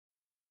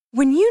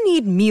When you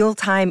need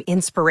mealtime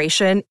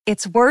inspiration,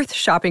 it's worth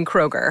shopping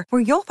Kroger,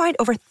 where you'll find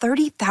over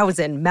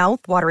 30,000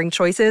 mouth-watering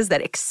choices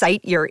that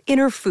excite your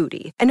inner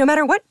foodie. And no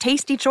matter what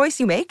tasty choice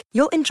you make,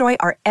 you'll enjoy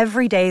our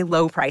everyday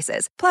low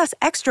prices, plus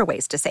extra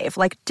ways to save,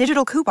 like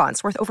digital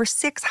coupons worth over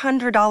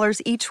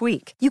 $600 each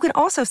week. You can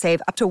also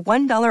save up to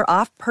 $1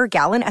 off per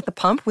gallon at the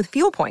pump with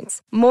fuel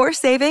points. More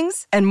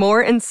savings and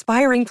more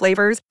inspiring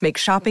flavors make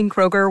shopping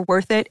Kroger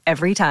worth it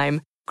every time.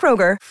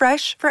 Kroger,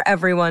 fresh for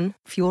everyone.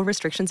 Fuel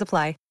restrictions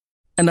apply.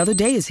 Another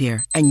day is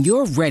here, and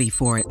you're ready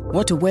for it.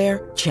 What to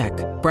wear? Check.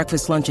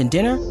 Breakfast, lunch, and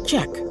dinner?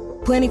 Check.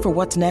 Planning for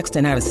what's next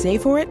and how to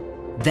save for it?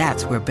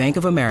 That's where Bank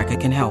of America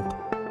can help.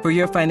 For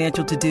your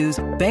financial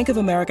to-dos, Bank of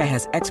America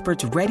has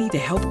experts ready to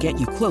help get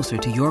you closer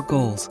to your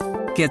goals.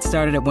 Get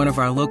started at one of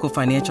our local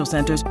financial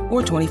centers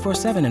or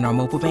 24/7 in our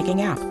mobile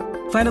banking app.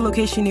 Find a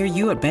location near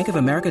you at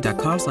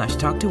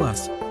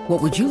bankofamerica.com/talktous.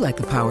 What would you like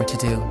the power to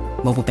do?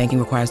 Mobile banking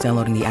requires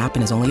downloading the app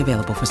and is only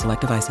available for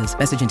select devices.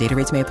 Message and data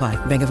rates may apply.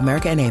 Bank of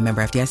America N.A.,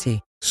 member FDIC.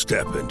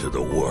 Step into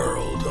the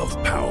world of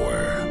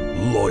power,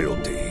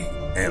 loyalty,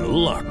 and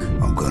luck.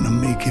 I'm going to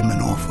make him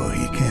an offer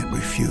he can't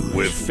refuse.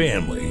 With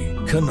family,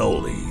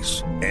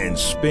 cannolis, and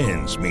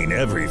spins mean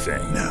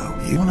everything. Now,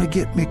 you want to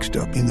get mixed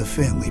up in the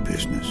family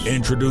business.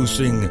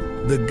 Introducing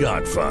The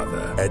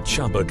Godfather at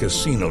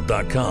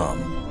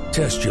ChumbaCasino.com.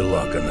 Test your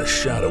luck in the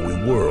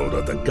shadowy world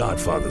of The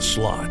Godfather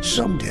slot.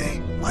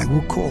 Someday, I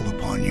will call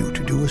upon you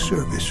to do a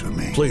service for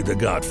me. Play The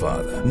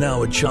Godfather,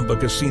 now at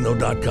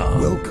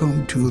ChumbaCasino.com.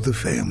 Welcome to the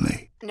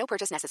family. No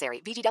purchase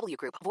necessary. VGW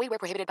Group. Void where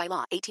prohibited by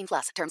law.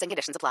 18+. Terms and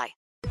conditions apply.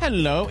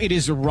 Hello, it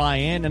is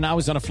Ryan, and I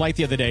was on a flight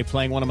the other day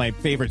playing one of my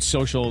favorite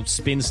social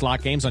spin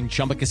slot games on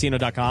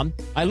ChumbaCasino.com.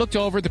 I looked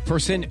over at the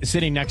person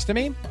sitting next to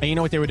me, and you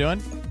know what they were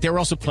doing? They were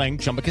also playing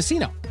Chumba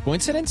Casino.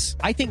 Coincidence?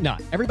 I think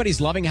not.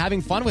 Everybody's loving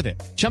having fun with it.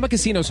 Chumba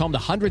Casino is home to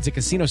hundreds of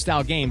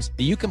casino-style games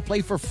that you can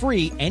play for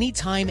free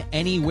anytime,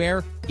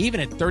 anywhere, even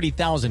at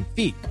 30,000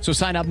 feet. So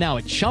sign up now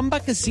at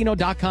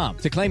ChumbaCasino.com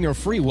to claim your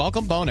free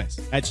welcome bonus.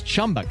 That's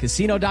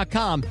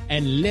ChumbaCasino.com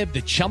and live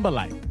the Chumba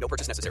life. No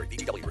purchase necessary.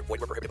 VGW Group. Void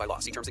where prohibited by law.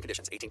 See terms and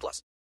conditions.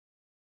 18+.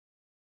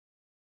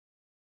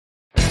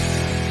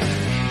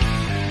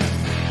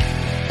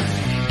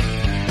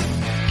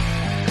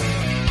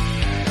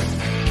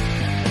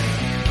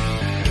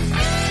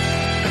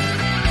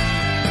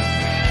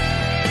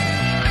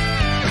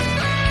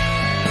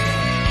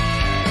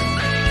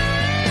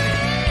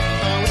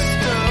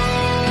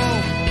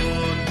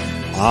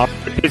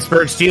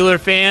 Pittsburgh Steelers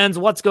fans,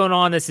 what's going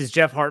on? This is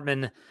Jeff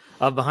Hartman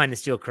of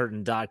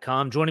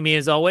BehindTheSteelCurtain.com. Joining me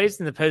as always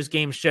in the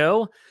post-game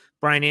show,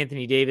 Brian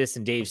Anthony Davis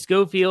and Dave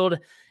Schofield.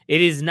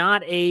 It is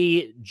not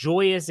a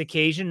joyous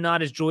occasion,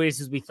 not as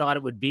joyous as we thought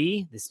it would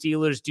be. The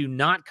Steelers do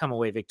not come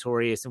away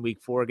victorious in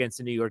Week 4 against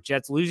the New York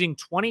Jets, losing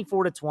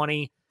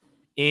 24-20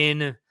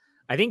 in,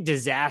 I think,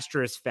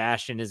 disastrous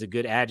fashion is a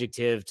good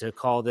adjective to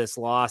call this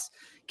loss.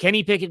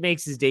 Kenny Pickett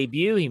makes his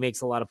debut. He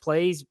makes a lot of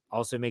plays,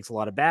 also makes a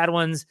lot of bad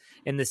ones,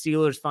 and the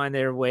Steelers find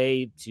their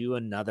way to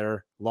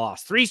another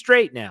loss. 3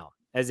 straight now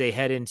as they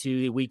head into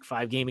the Week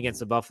 5 game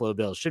against the Buffalo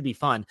Bills. Should be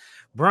fun.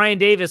 Brian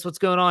Davis, what's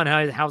going on?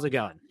 How's it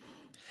going?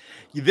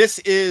 This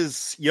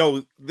is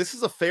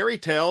a fairy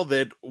tale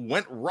that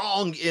went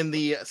wrong in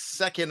the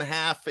second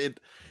half. You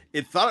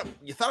thought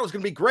it was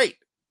going to be great,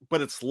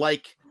 but it's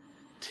like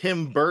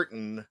Tim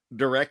Burton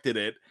directed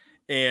it.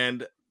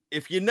 And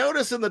if you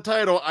notice in the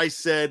title, I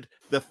said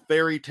the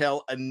fairy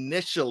tale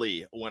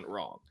initially went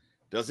wrong.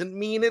 Doesn't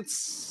mean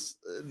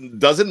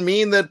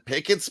that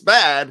Pickett's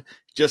bad.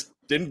 Just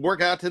didn't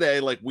work out today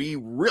like we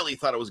really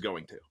thought it was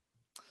going to.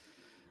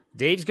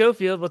 Dave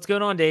Schofield, what's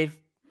going on, Dave?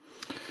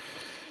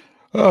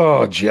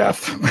 Oh,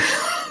 Jeff.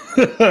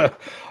 Jeff.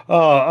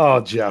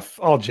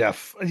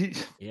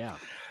 Yeah,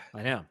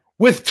 I know.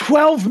 With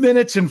 12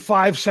 minutes and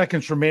 5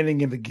 seconds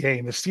remaining in the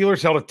game, the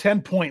Steelers held a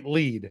 10-point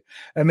lead,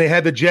 and they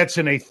had the Jets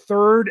in a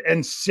 3rd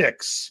and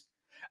 6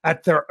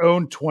 at their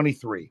own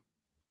 23.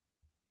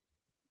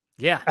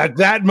 Yeah. At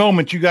that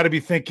moment, you got to be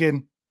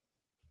thinking,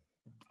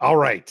 all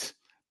right,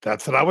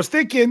 that's what I was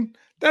thinking.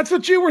 That's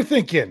what you were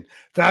thinking.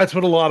 That's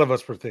what a lot of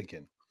us were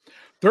thinking.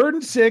 3rd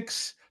and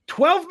 6,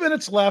 12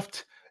 minutes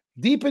left,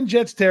 deep in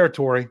Jets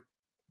territory.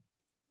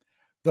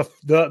 The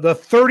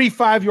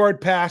 35-yard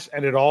pass,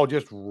 and it all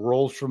just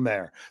rolls from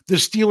there. The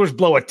Steelers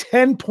blow a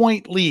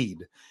 10-point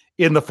lead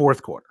in the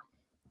 4th quarter.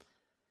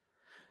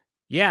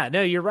 Yeah,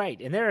 no, you're right.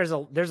 And there's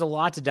a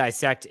lot to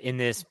dissect in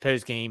this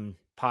post-game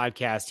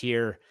podcast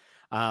here.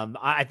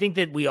 I think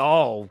that we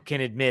all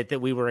can admit that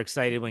we were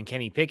excited when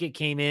Kenny Pickett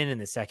came in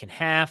the second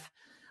half.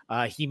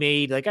 He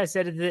made, like I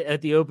said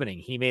at the opening,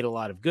 he made a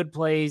lot of good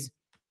plays.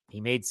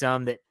 He made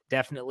some that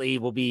definitely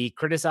will be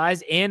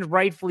criticized, and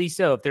rightfully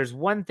so. If there's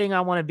one thing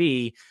I want to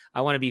be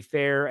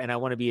fair, and I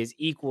want to be as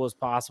equal as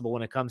possible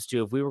when it comes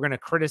to, if we were going to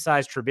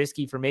criticize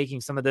Trubisky for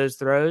making some of those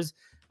throws,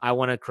 I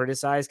want to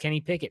criticize Kenny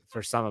Pickett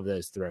for some of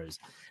those throws.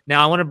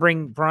 Now I want to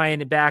bring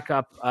Brian back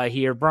up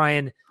here.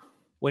 Brian,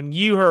 when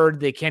you heard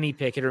that Kenny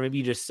Pickett, or maybe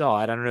you just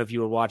saw it, I don't know if you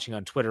were watching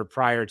on Twitter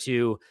prior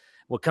to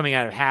coming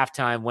out of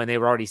halftime when they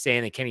were already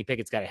saying that Kenny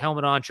Pickett's got a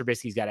helmet on,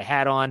 Trubisky's got a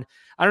hat on.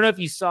 I don't know if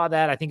you saw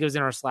that. I think it was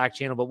in our Slack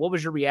channel, but what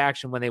was your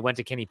reaction when they went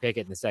to Kenny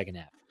Pickett in the second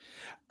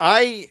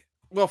half?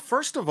 Well,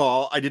 first of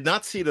all, I did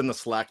not see it in the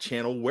Slack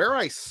channel. Where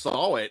I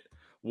saw it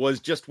was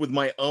just with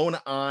my own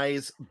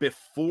eyes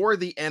before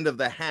the end of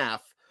the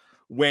half,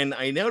 when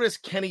I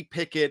noticed Kenny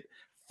Pickett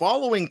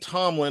following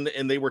Tomlin,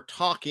 and they were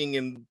talking,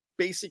 and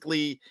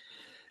basically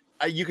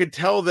you could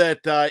tell that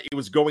it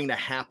was going to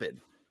happen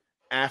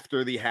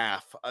after the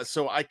half.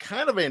 So I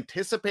kind of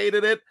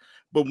anticipated it,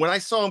 but when I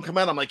saw him come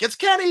out, I'm like, it's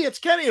Kenny.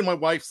 And my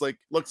wife's like,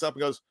 looks up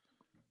and goes,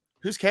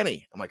 who's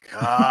Kenny? I'm like,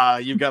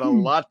 you've got a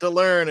lot to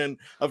learn. And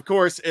of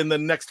course, in the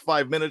next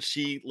 5 minutes,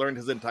 she learned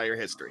his entire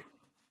history.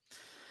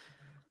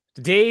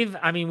 Dave,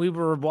 I mean, we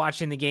were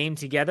watching the game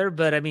together,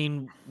 but I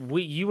mean,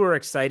 you were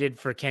excited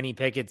for Kenny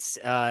Pickett's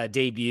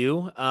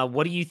debut.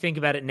 What do you think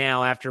about it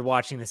now after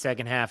watching the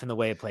second half and the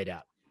way it played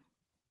out?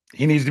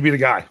 He needs to be the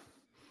guy.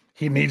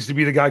 He needs to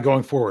be the guy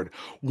going forward.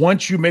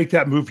 Once you make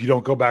that move, you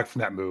don't go back from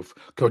that move.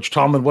 Coach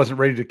Tomlin wasn't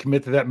ready to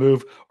commit to that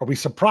move. Are we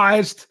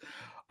surprised?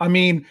 I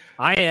mean,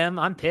 I am.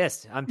 I'm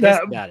pissed. I'm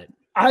pissed about it.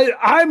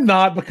 I'm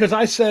not, because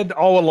I said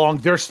all along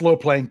they're slow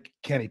playing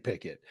Kenny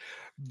Pickett.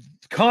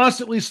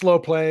 Constantly slow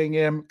playing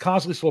him.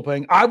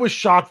 I was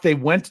shocked they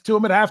went to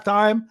him at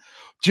halftime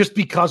just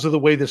because of the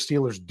way the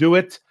Steelers do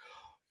it.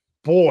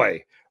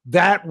 Boy,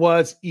 that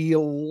was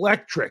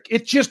electric.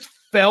 It just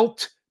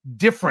felt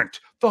different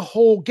the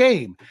whole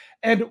game.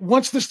 And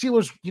once the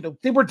Steelers,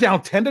 they were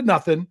down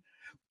 10-0,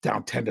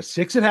 down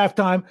 10-6 at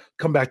halftime,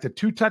 come back to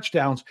 2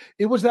 touchdowns.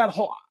 It was that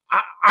whole,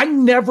 I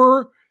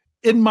never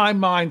in my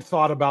mind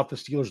thought about the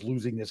Steelers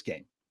losing this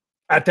game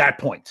at that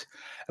point,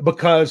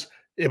 because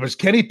it was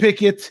Kenny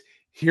Pickett.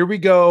 Here we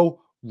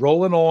go,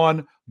 rolling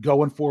on,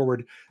 going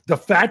forward. The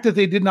fact that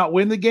they did not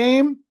win the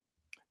game,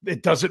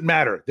 it doesn't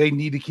matter. They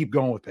need to keep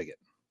going with Pickett.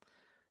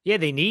 Yeah,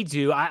 they need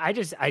to. I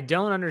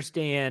don't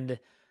understand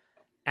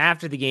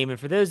after the game. And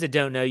for those that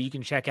don't know, you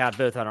can check out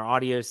both on our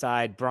audio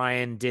side.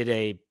 Brian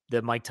did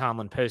the Mike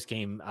Tomlin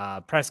post-game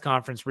press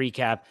conference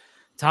recap.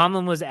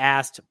 Tomlin was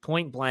asked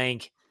point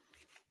blank,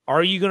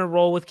 are you going to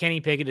roll with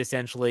Kenny Pickett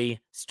essentially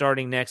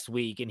starting next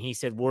week? And he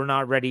said, we're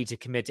not ready to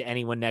commit to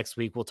anyone next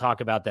week. We'll talk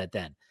about that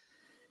then.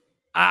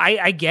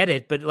 I get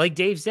it, but like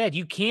Dave said,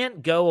 you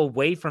can't go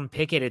away from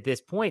Pickett at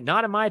this point.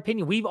 Not in my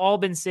opinion. We've all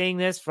been saying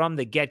this from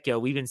the get-go.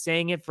 We've been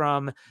saying it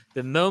from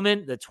the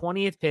moment the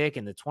 20th pick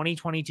in the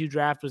 2022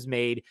 draft was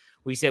made.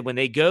 We said when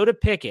they go to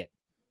Pickett,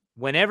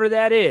 whenever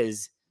that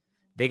is,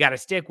 they got to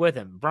stick with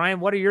him. Brian,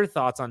 what are your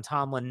thoughts on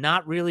Tomlin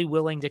not really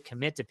willing to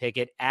commit to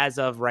Pickett as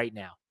of right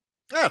now?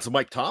 Yeah, it's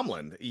Mike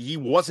Tomlin. He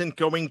wasn't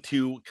going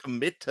to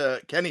commit to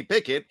Kenny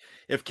Pickett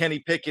if Kenny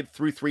Pickett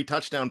threw 3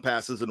 touchdown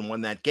passes and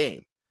won that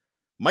game.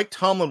 Mike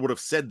Tomlin would have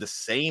said the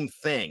same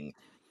thing.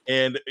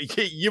 And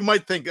you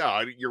might think,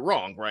 oh, you're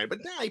wrong, Brian. But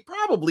he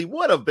probably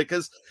would have,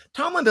 because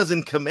Tomlin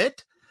doesn't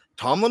commit.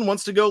 Tomlin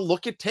wants to go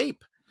look at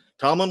tape.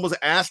 Tomlin was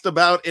asked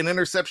about an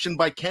interception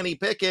by Kenny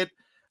Pickett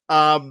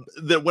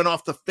that went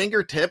off the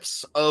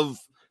fingertips of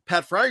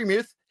Pat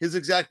Freiermuth. His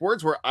exact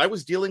words were, I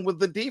was dealing with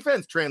the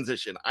defense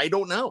transition. I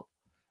don't know.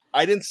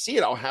 I didn't see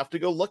it. I'll have to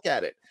go look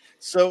at it.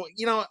 So,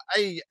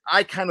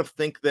 I kind of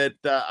think that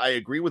I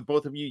agree with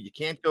both of you. You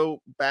can't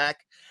go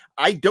back.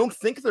 I don't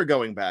think they're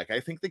going back. I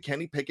think the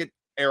Kenny Pickett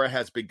era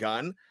has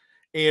begun.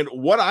 And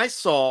what I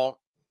saw,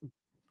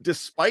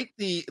 despite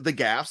the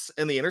gaffes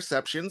and the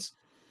interceptions,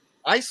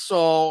 I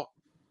saw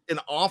an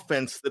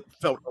offense that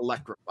felt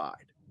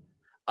electrified.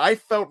 I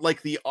felt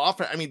like the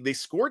offense, they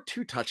scored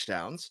 2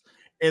 touchdowns,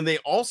 and they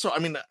also,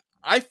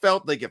 I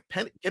felt like if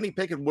Kenny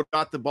Pickett would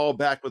have got the ball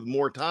back with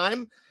more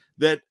time,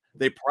 that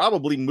they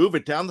probably move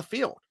it down the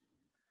field.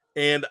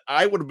 And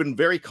I would have been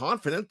very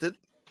confident that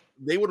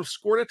they would have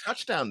scored a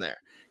touchdown there,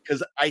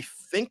 because I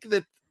think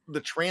that the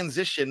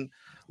transition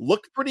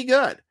looked pretty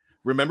good.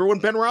 Remember when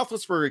Ben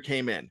Roethlisberger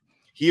came in?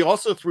 He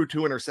also threw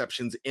 2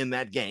 interceptions in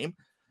that game.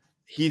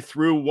 He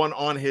threw one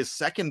on his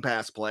second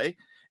pass play,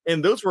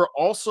 and those were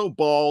also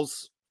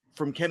balls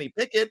from Kenny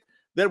Pickett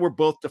that were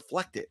both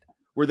deflected.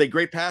 Were they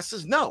great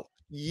passes? No.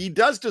 He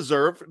does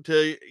deserve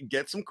to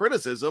get some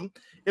criticism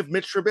if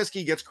Mitch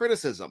Trubisky gets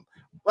criticism.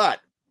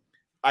 But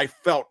I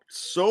felt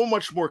so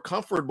much more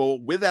comfortable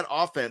with that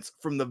offense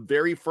from the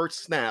very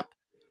first snap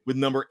with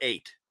number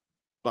 8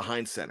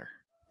 behind center.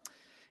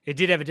 It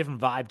did have a different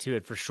vibe to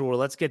it for sure.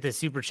 Let's get the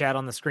super chat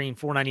on the screen.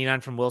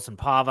 $4.99 from Wilson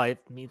Pava.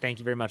 Thank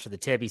you very much for the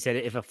tip. He said,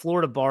 if a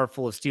Florida bar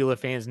full of Steeler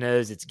fans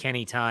knows it's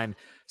Kenny time,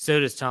 so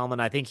does Tomlin.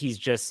 I think he's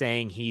just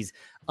saying he's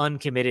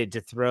uncommitted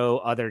to throw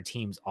other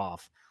teams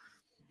off.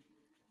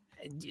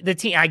 The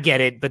team, I get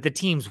it, but the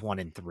team's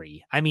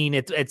 1-3.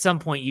 At some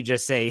point you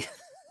just say,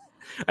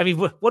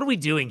 what are we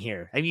doing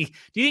here? Do you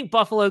think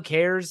Buffalo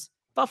cares?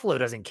 Buffalo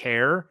doesn't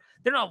care.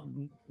 They're not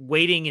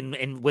waiting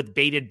and with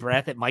bated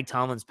breath at Mike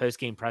Tomlin's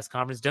post-game press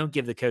conference. Don't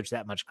give the coach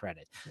that much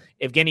credit.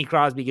 If Evgeny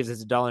Crosby gives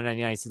us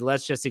 $1.99, he said,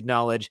 let's just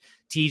acknowledge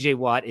TJ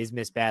Watt is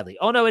missed badly.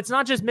 Oh, no, it's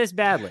not just missed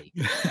badly.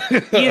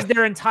 He is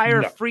their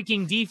entire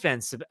freaking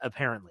defense,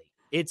 apparently.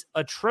 It's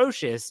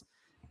atrocious.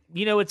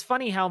 it's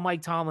funny how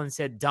Mike Tomlin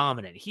said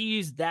dominant. He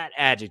used that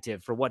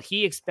adjective for what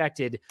he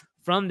expected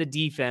from the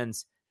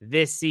defense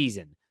this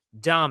season.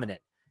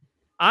 Dominant.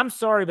 I'm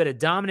sorry, but a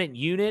dominant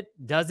unit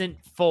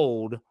doesn't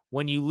fold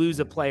when you lose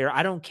a player.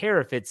 I don't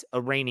care if it's a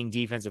reigning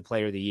defensive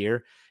player of the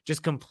year.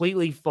 Just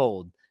completely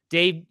fold.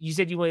 Dave, you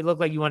said you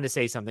looked like you wanted to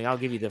say something. I'll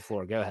give you the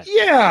floor. Go ahead.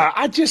 Yeah,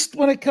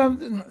 when it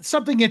comes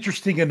something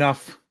interesting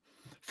enough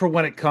for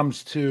when it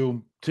comes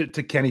to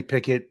Kenny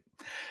Pickett,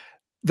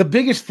 the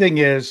biggest thing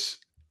is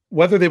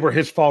whether they were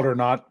his fault or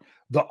not,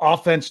 the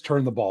offense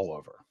turned the ball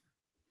over.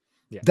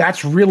 Yeah.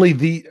 That's really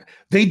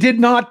they did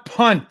not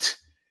punt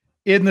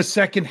in the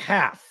second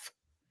half.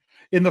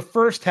 In the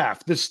first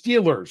half, the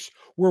Steelers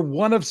were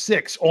 1 of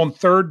 6 on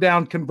third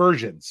down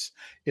conversions.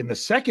 In the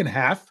second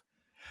half,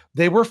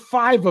 they were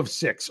 5 of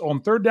 6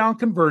 on third down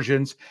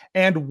conversions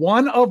and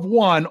 1 of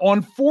 1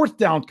 on fourth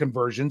down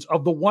conversions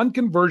of the one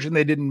conversion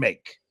they didn't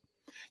make.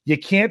 You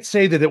can't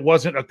say that it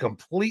wasn't a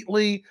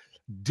completely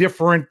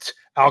different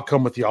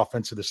outcome with the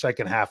offense in the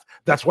second half.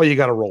 That's why you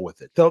got to roll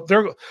with it.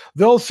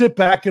 They'll sit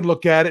back and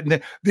look at it,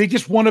 and they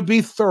just want to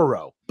be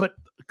thorough. But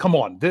come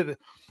on,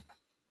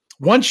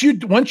 once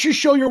you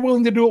show you're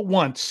willing to do it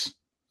once,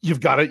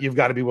 you've got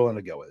to be willing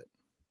to go with it.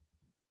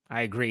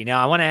 I agree.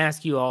 Now I want to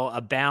ask you all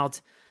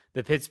about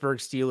the Pittsburgh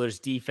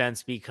Steelers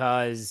defense,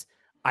 because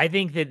I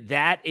think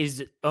that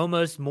is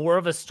almost more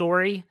of a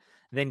story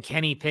than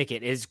Kenny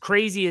Pickett. As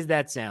crazy as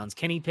that sounds,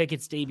 Kenny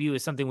Pickett's debut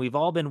is something we've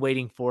all been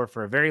waiting for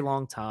a very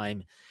long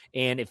time,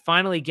 and it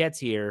finally gets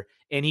here,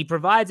 and he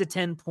provides a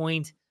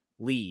 10-point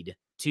lead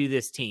to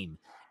this team.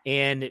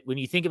 And when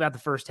you think about the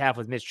first half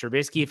with Mitch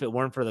Trubisky, if it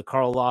weren't for the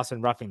Carl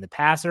Lawson roughing the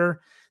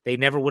passer, they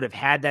never would have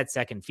had that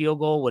second field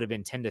goal, would have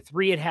been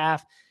 10-3 at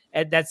half.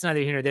 That's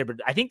neither here nor there,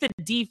 but I think the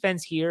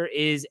defense here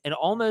is, and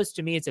almost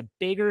to me, it's a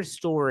bigger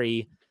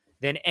story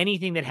than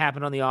anything that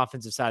happened on the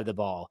offensive side of the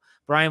ball.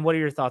 Brian, what are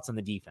your thoughts on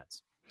the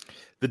defense?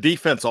 The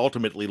defense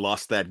ultimately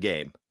lost that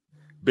game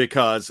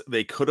because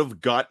they could have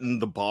gotten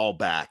the ball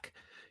back.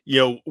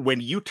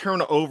 When you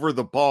turn over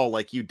the ball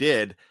like you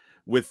did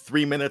with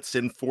 3 minutes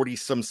and 40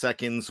 some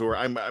seconds, or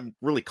I'm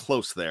really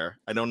close there,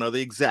 I don't know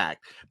the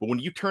exact, but when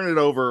you turn it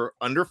over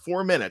under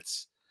 4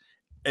 minutes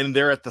and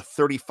they're at the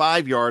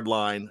 35-yard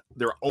line,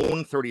 their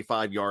own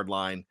 35-yard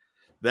line,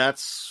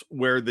 that's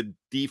where the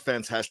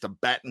defense has to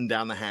batten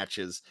down the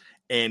hatches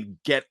and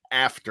get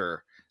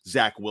after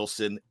Zach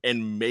Wilson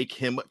and make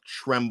him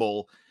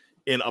tremble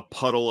in a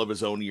puddle of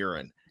his own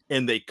urine.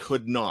 And they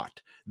could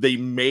not. They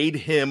made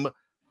him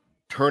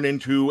turn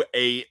into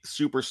a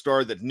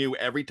superstar that knew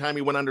every time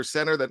he went under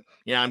center that,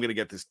 I'm going to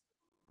get this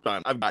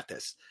done. I've got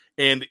this.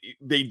 And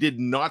they did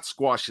not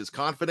squash his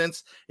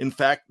confidence. In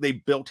fact, they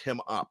built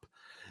him up.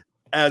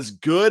 As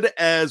good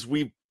as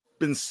we've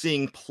been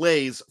seeing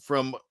plays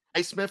from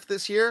Highsmith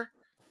this year,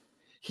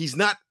 he's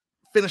not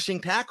finishing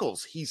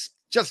tackles. He's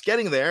just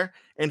getting there,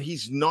 and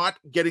he's not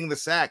getting the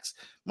sacks.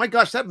 My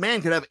gosh, that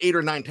man could have 8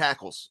 or 9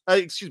 tackles.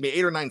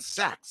 8 or 9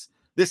 sacks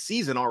this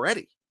season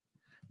already.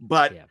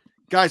 But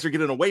guys are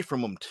getting away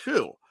from him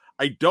too.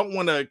 I don't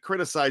want to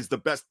criticize the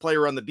best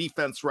player on the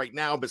defense right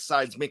now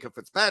besides Minkah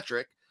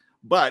Fitzpatrick,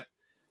 but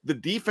the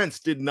defense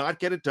did not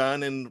get it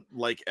done. And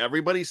like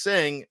everybody's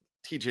saying,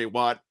 TJ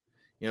Watt,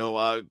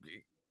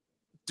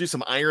 do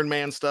some Iron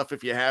Man stuff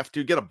if you have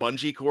to. Get a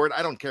bungee cord.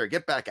 I don't care.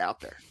 Get back out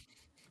there.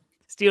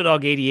 Steel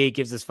Dog 88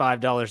 gives us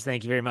 $5.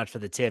 Thank you very much for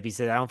the tip. He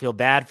said, I don't feel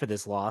bad for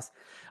this loss.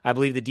 I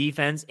believe the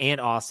defense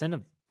and Austin,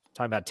 I'm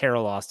talking about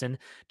Terrell Austin,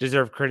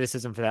 deserve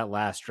criticism for that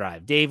last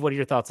drive. Dave, what are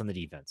your thoughts on the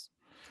defense?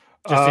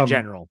 Just in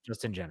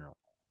general.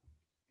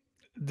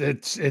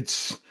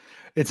 It's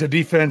a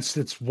defense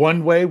that's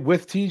one way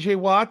with TJ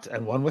Watt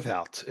and one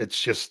without.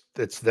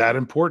 It's that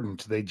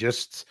important.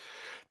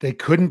 They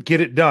couldn't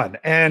get it done.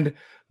 And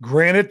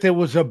granted, there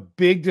was a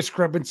big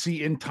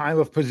discrepancy in time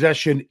of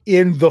possession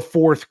in the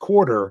fourth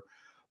quarter.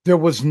 There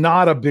was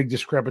not a big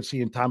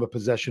discrepancy in time of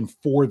possession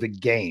for the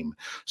game.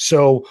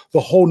 So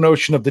the whole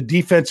notion of the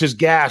defense is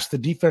gassed, the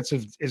defense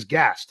is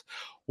gassed.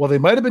 Well, they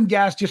might have been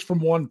gassed just from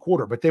one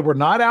quarter, but they were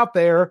not out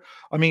there.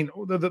 I mean,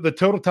 the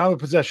total time of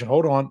possession,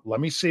 hold on, let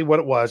me see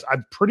what it was.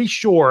 I'm pretty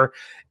sure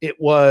it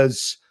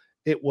was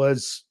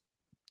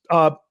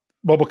because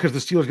the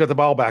Steelers got the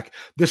ball back.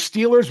 The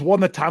Steelers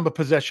won the time of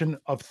possession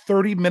of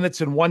 30 minutes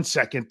and 1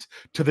 second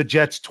to the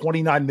Jets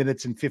 29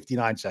 minutes and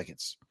 59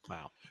 seconds.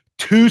 Wow.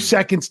 2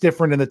 seconds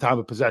different in the time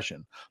of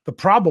possession. The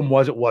problem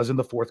was it was in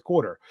the fourth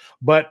quarter.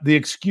 But the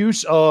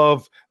excuse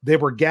of they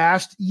were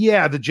gassed,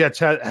 the Jets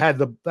had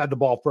the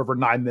ball for over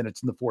 9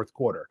 minutes in the fourth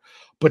quarter.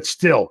 But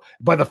still,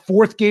 by the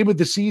fourth game of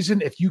the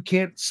season, if you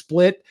can't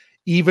split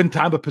even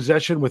time of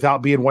possession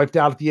without being wiped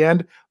out at the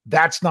end,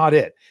 that's not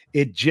it.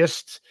 They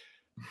just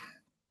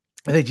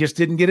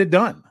didn't get it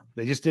done.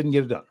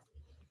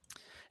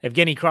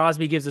 Evgeny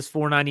Crosby gives us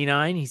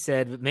 $4.99. He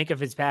said, Minkah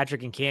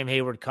Fitzpatrick and Cam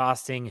Hayward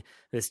costing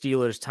the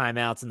Steelers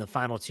timeouts in the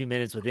final 2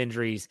 minutes with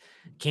injuries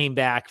came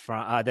back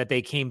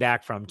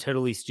from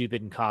totally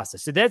stupid and cost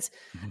us. So that's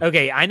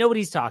okay. I know what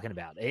he's talking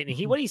about. And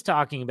what he's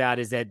talking about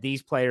is that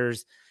these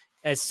players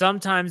as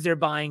sometimes they're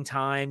buying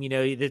time.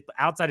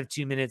 Outside of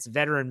 2 minutes,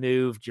 veteran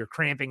moved, you're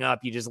cramping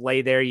up, you just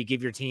lay there, you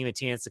give your team a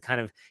chance to kind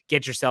of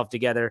get yourself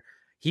together.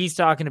 He's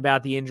talking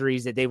about the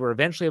injuries that they were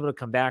eventually able to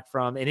come back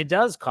from, and it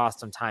does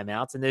cost them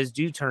timeouts, and those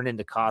do turn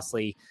into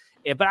costly.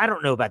 But I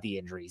don't know about the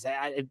injuries.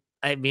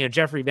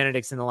 Jeffrey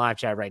Benedict's in the live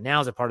chat right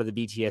now as a part of the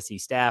BTSC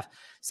staff,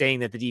 saying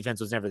that the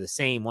defense was never the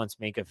same once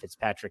Minkah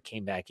Fitzpatrick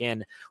came back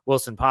in.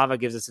 Wilson Pava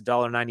gives us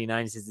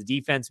 $1.99. He says the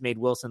defense made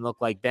Wilson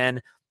look like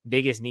Ben.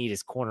 Biggest need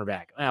is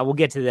cornerback. We'll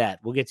get to that.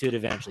 We'll get to it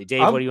eventually.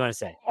 Dave, what do you want to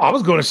say? I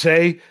was going to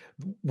say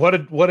what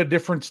a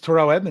difference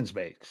Terrell Edmonds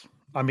makes.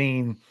 I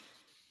mean,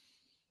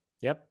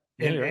 yep.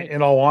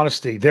 In all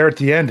honesty, there at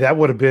the end, that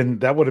would have been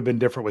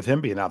different with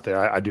him being out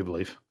there. I do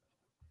believe.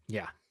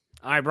 Yeah.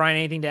 All right, Brian,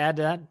 anything to add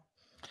to that?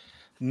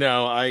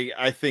 No,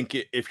 I think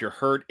if you're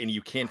hurt and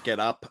you can't get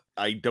up,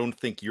 I don't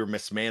think you're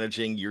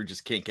mismanaging. You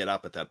just can't get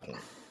up at that point.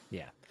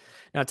 Yeah.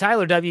 Now,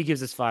 Tyler W.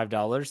 gives us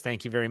 $5.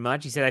 Thank you very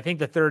much. He said, I think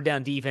the third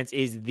down defense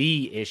is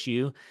the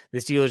issue. The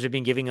Steelers have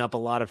been giving up a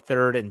lot of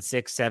 3rd and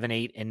 6, 7,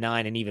 8, and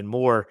 9, and even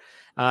more.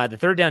 The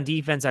third down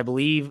defense, I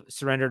believe,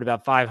 surrendered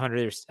about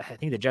 500. I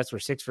think the Jets were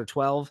 6 for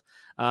 12.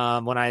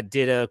 When I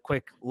did a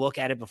quick look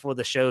at it before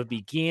the show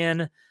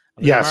began.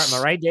 Yes. Am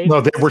I right, Dave? No,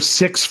 they were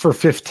 6 for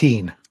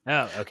 15.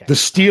 Oh, okay. The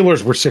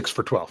Steelers were 6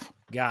 for 12.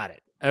 Got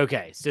it.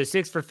 Okay. So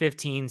 6 for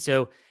 15.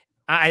 So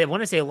I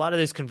want to say a lot of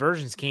those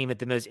conversions came at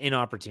the most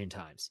inopportune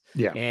times.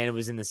 Yeah. And it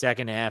was in the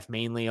second half,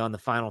 mainly on the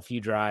final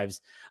few drives.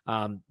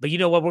 But you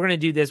know what? We're going to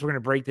do this. We're going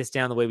to break this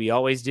down the way we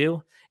always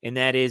do. And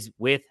that is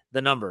with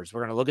the numbers.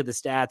 We're going to look at the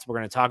stats. We're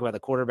going to talk about the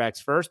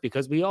quarterbacks first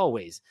because we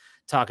always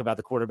talk about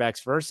the quarterbacks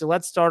first. So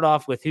let's start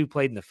off with who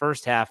played in the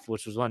first half,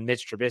 which was one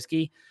Mitch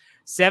Trubisky.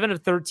 7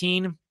 of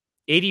 13,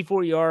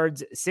 84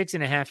 yards,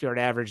 6.5-yard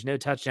average, no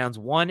touchdowns,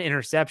 1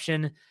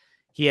 interception.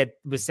 He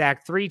was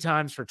sacked 3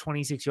 times for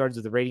 26 yards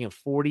with a rating of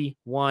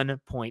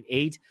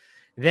 41.8.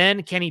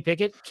 Then Kenny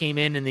Pickett came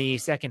in the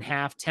second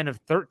half, 10 of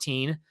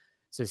 13,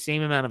 so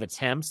same amount of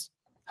attempts,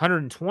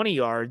 120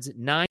 yards,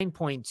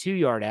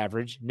 9.2-yard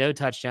average, no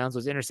touchdowns,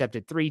 was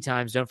intercepted 3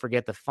 times. Don't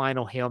forget the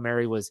final Hail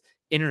Mary was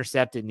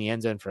intercepted in the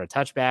end zone for a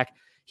touchback.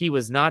 He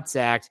was not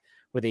sacked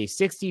with a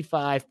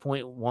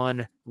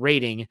 65.1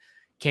 rating.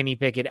 Kenny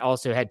Pickett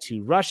also had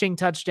 2 rushing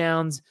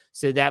touchdowns,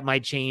 so that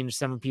might change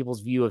some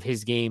people's view of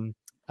his game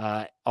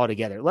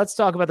altogether. Let's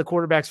talk about the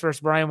quarterbacks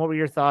first. Brian, what were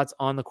your thoughts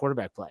on the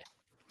quarterback play?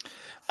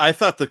 I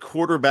thought the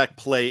quarterback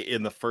play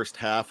in the first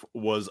half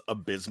was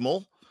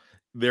abysmal.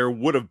 There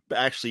would have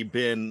actually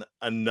been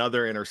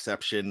another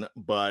interception,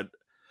 but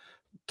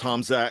I call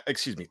him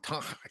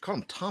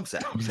Tom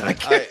Zach.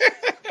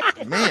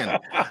 Man,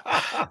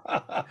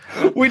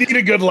 we need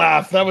a good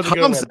laugh. That was a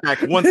good one. Tom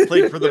Zach once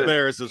played for the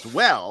Bears as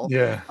well.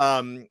 Yeah.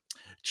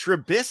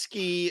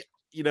 Trubisky,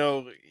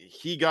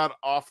 he got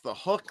off the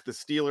hook. The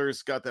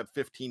Steelers got that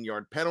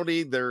 15-yard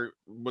penalty. There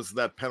was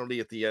that penalty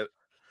at the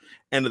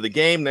end of the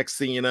game. Next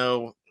thing you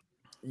know,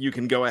 you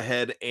can go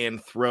ahead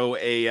and throw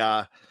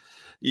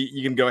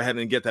you can go ahead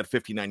and get that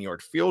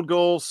 59-yard field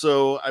goal.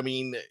 So, I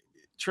mean,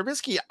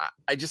 Trubisky,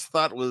 I just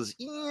thought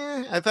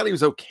I thought he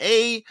was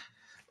okay,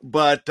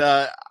 but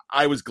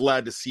I was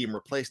glad to see him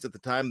replaced at the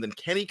time. Then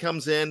Kenny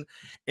comes in,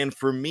 and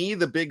for me,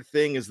 the big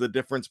thing is the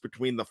difference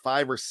between the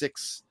 5 or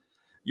 6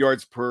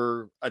 yards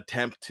per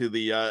attempt to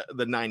the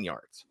 9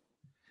 yards.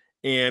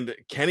 And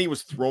Kenny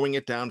was throwing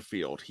it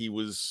downfield. He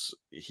was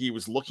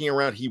looking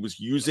around. He was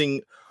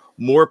using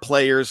more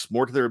players,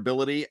 more to their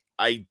ability.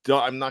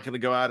 I'm not going to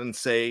go out and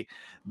say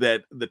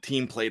that the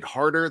team played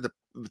harder. The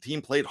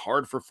team played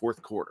hard for 4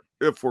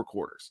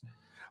 quarters,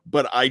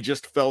 but I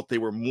just felt they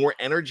were more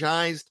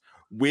energized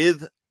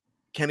with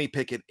Kenny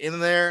Pickett in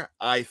there.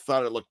 I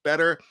thought it looked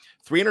better.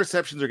 3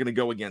 interceptions are going to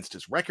go against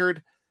his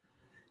record.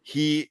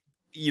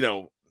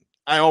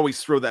 I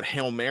always throw that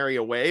Hail Mary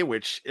away,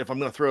 which if I'm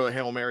going to throw a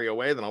Hail Mary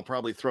away, then I'll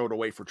probably throw it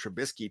away for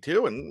Trubisky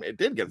too. And it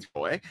did get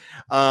thrown away.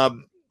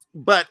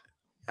 But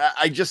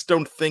I just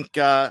don't think,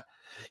 if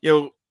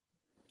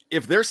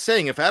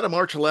Adam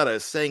Archuleta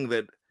is saying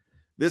that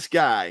this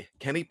guy,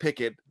 Kenny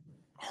Pickett,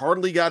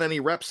 hardly got any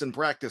reps in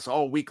practice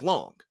all week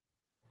long,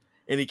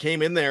 and he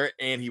came in there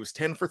and he was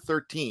 10 for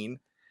 13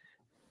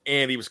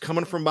 and he was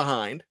coming from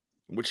behind,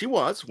 which he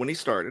was when he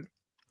started,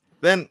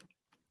 then,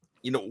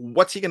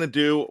 what's he going to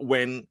do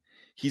when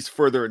he's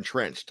further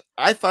entrenched?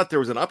 I thought there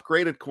was an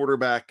upgraded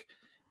quarterback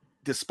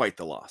despite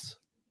the loss.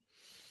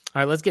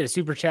 All right, let's get a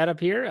super chat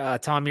up here.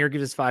 Tom Muir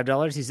gives us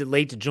 $5. He said,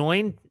 late to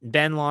join.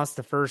 Ben lost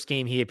the first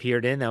game he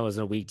appeared in. That was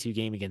a week 2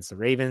 game against the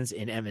Ravens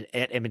at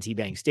M&T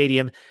Bank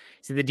Stadium. He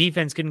said the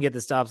defense couldn't get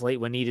the stops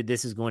late when needed.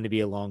 This is going to be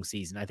a long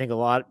season. I think a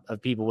lot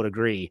of people would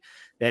agree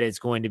that it's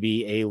going to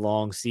be a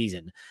long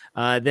season.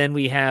 Then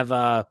we have,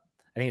 I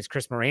think it's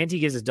Chris Morant. He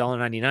gives us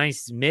 $1.99. He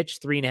says,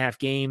 Mitch, 3.5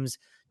 games,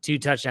 2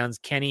 touchdowns.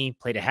 Kenny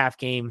played a half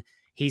game.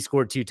 He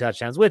scored 2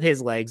 touchdowns with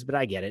his legs, but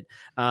I get it.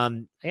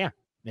 Yeah.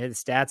 the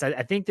stats.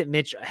 I think that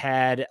Mitch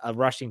had a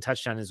rushing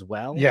touchdown as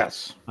well.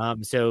 Yes.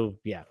 So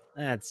yeah,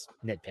 that's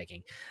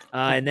nitpicking.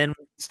 And then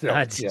Still,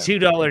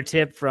 $2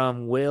 tip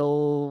from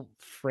Will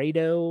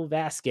Fredo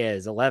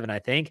Vasquez, 11, I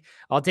think.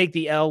 I'll take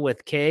the L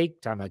with K.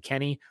 Talking about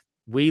Kenny.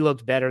 We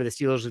looked better. The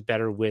Steelers looked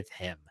better with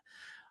him.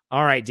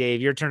 All right,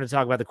 Dave, your turn to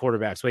talk about the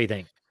quarterbacks. What do you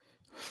think?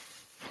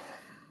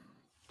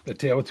 The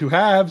tale of two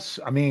halves.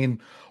 I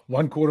mean,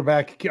 one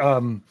quarterback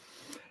had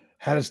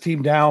the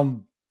team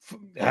down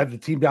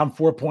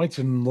 4 points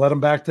and led them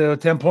back to a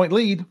 10-point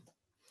lead.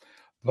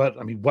 But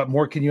I mean, what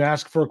more can you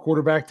ask for a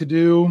quarterback to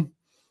do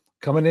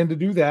coming in to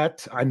do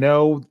that? I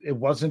know it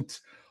wasn't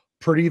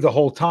pretty the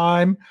whole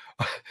time.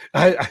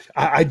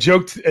 I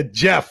joked at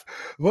Jeff.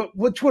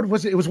 Which one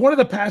was it? It was one of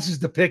the passes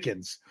to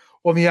Pickens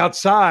on the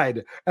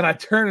outside. And I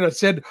turned and I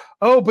said,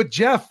 "Oh, but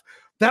Jeff,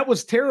 that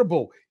was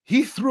terrible.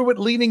 He threw it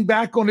leaning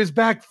back on his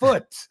back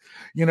foot,"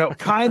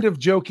 kind of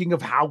joking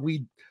of how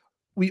we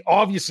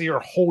obviously are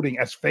holding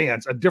as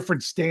fans a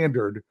different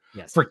standard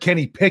for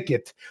Kenny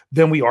Pickett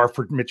than we are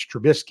for Mitch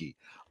Trubisky.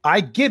 I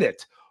get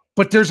it,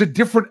 but there's a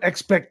different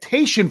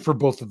expectation for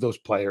both of those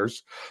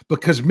players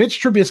because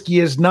Mitch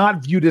Trubisky is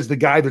not viewed as the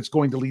guy that's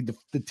going to lead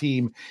the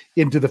team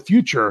into the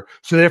future.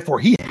 So therefore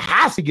he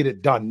has to get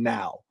it done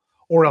now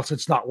or else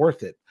it's not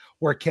worth it.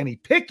 Where Kenny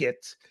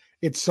Pickett,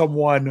 it's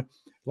someone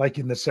like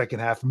in the second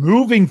half,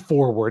 moving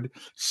forward,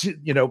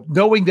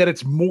 knowing that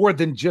it's more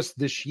than just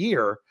this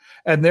year,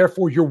 and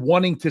therefore you're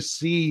wanting to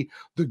see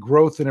the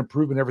growth and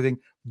improvement and everything.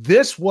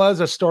 This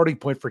was a starting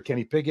point for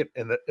Kenny Pickett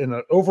in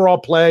an overall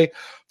play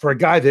for a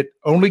guy that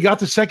only got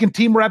the second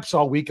team reps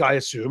all week, I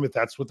assume, if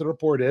that's what the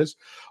report is.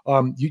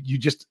 You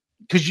just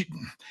because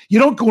you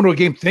don't go into a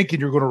game thinking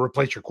you're going to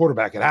replace your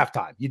quarterback at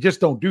halftime. You just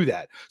don't do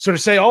that. So to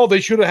say, oh,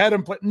 they should have had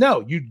him play.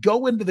 No, you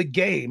go into the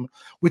game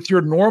with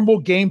your normal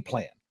game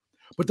plan.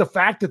 But the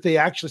fact that they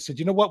actually said,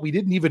 you know what, we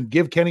didn't even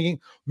give Kenny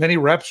many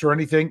reps or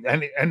anything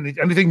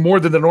more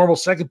than the normal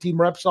second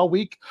team reps all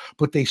week,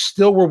 but they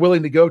still were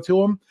willing to go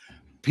to him.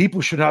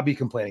 People should not be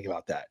complaining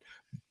about that.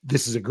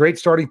 This is a great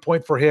starting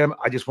point for him.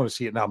 I just want to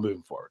see it now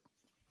moving forward.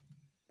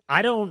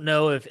 I don't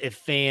know if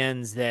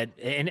fans and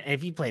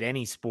if you played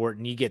any sport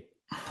and you get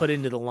put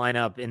into the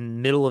lineup in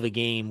the middle of a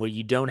game where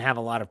you don't have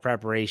a lot of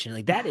preparation,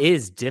 like that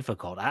is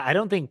difficult. I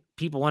don't think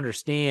people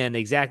understand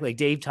exactly. Like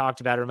Dave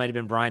talked about, or it might've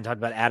been Brian talked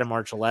about Adam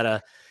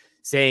Archuleta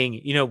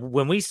saying,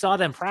 when we saw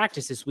them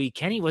practice this week,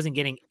 Kenny wasn't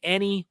getting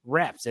any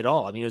reps at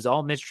all. I mean, it was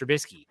all Mitch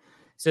Trubisky.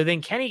 So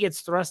then Kenny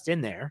gets thrust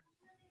in there.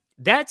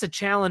 That's a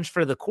challenge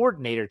for the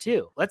coordinator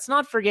too. Let's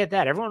not forget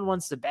that. Everyone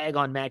wants to bag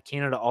on Matt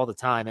Canada all the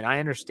time, and I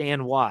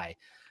understand why.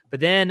 But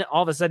then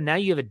all of a sudden now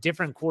you have a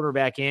different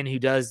quarterback in who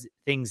does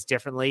things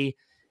differently.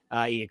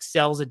 He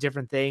excels at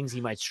different things. He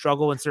might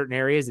struggle in certain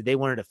areas that they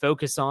wanted to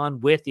focus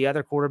on with the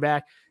other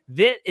quarterback.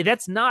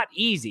 That's not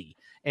easy.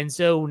 And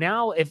so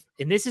now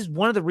and this is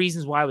one of the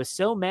reasons why I was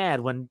so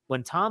mad when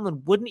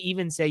Tomlin wouldn't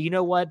even say, you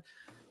know what,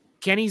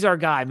 Kenny's our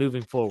guy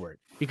moving forward,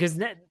 because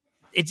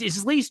it's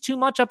at least too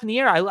much up in the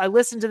air. I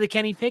listened to the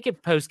Kenny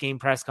Pickett post-game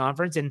press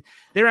conference and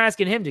they're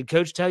asking him, did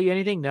coach tell you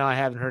anything? No, I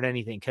haven't heard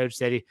anything. Coach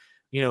said,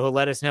 he'll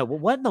let us know. Well,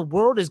 what in the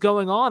world is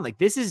going on? Like,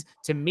 this is,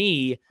 to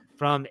me,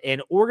 from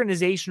an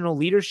organizational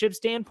leadership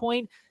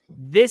standpoint,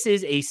 this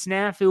is a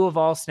snafu of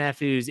all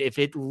snafus if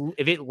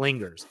it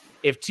lingers.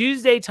 If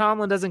Tuesday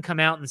Tomlin doesn't come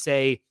out and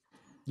say,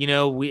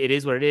 it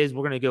is what it is,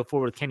 we're going to go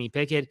forward with Kenny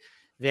Pickett,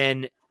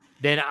 then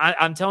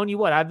I'm telling you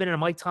what, I've been a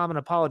Mike Tomlin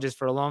apologist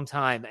for a long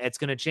time. It's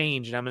going to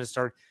change, and I'm going to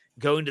start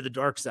going to the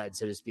dark side,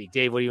 so to speak.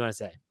 Dave, what do you want to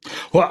say?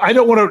 Well, I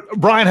don't want to.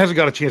 Brian hasn't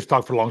got a chance to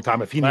talk for a long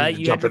time. If he needs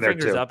to jump in there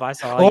too, up. I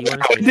saw. Oh,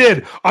 I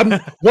did.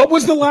 What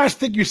was the last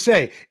thing you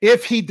say?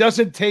 If he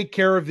doesn't take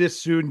care of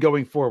this soon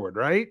going forward,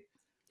 right?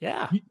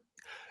 Yeah.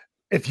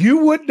 If you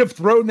wouldn't have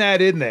thrown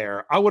that in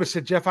there, I would have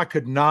said, Jeff, I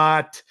could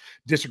not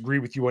disagree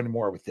with you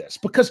anymore with this.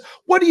 Because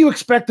what do you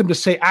expect him to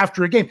say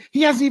after a game?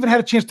 He hasn't even had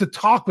a chance to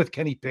talk with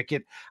Kenny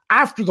Pickett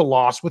after the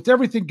loss, with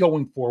everything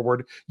going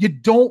forward. You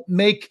didn't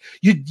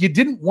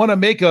want to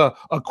make a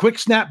quick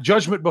snap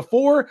judgment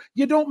before.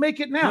 You don't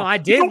make it now. No, I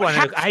did want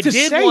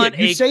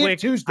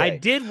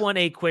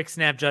a quick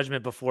snap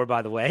judgment before,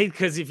 by the way,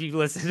 because if you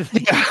listen to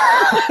me,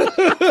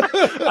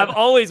 I've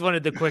always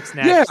wanted the quick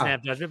snap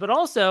judgment, but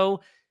also.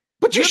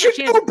 But you should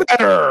know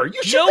better.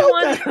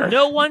 Better.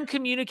 No one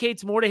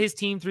communicates more to his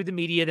team through the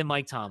media than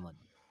Mike Tomlin.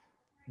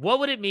 What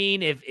would it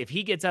mean if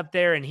he gets up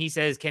there and he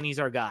says, Kenny's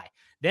our guy?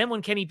 Then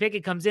when Kenny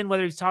Pickett comes in,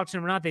 whether he's talking to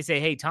him or not, they say,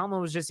 hey, Tomlin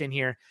was just in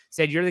here,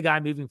 said, you're the guy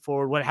moving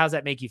forward. How's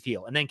that make you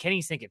feel? And then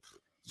Kenny's thinking,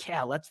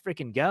 yeah, let's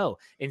freaking go.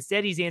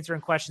 Instead, he's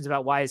answering questions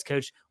about why his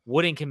coach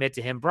wouldn't commit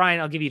to him.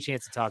 Brian, I'll give you a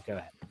chance to talk. Go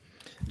ahead.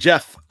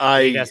 Jeff,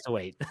 he has to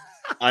wait.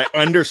 I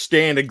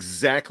understand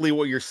exactly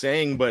what you're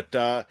saying, but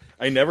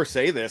I never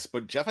say this,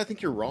 but Jeff, I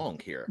think you're wrong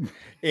here.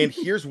 And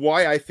here's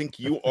why I think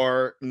you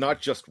are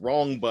not just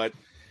wrong, but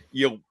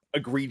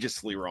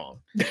egregiously wrong.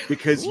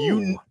 Because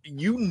you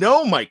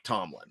know Mike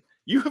Tomlin.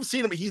 You have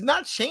seen him. He's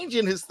not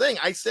changing his thing.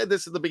 I said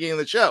this at the beginning of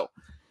the show.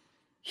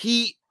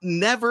 He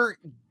never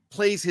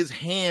plays his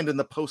hand in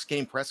the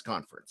post-game press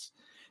conference.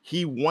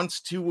 He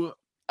wants to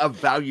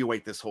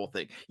evaluate this whole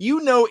thing.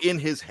 In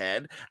his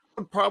head,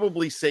 I would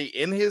probably say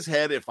in his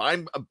head, if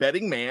I'm a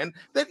betting man,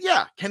 that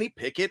Kenny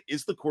Pickett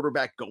is the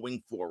quarterback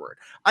going forward.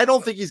 I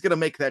don't think he's going to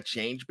make that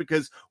change,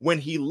 because when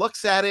he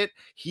looks at it,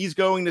 he's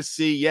going to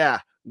see,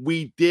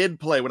 we did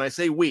play. When I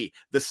say we,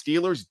 the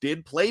Steelers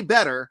did play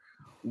better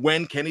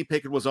when Kenny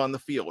Pickett was on the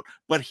field,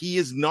 but he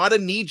is not a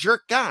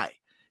knee-jerk guy.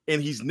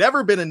 And he's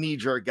never been a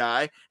knee-jerk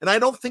guy. And I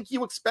don't think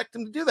you expect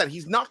him to do that.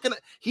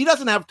 He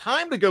doesn't have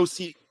time to go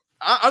see.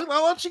 I'll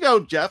let you go,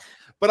 Jeff,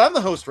 but I'm the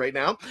host right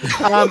now.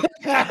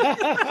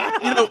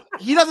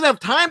 He doesn't have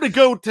time to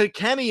go to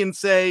Kenny and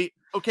say,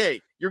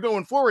 okay, you're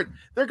going forward.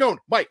 They're going,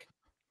 Mike,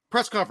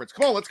 press conference.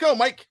 Come on, let's go,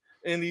 Mike.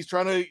 And he's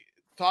trying to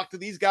talk to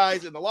these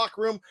guys in the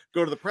locker room,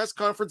 go to the press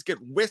conference, get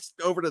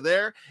whisked over to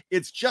there.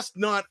 It's just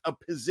not a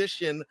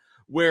position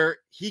where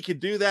he could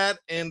do that.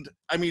 And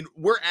I mean,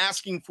 we're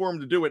asking for him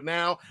to do it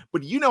now,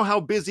 but you know how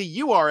busy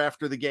you are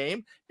after the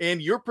game,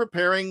 and you're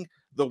preparing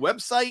the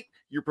website,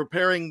 you're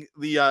preparing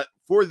the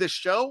for this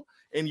show,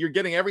 and you're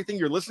getting everything.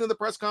 You're listening to the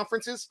press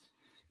conferences.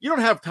 You don't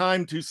have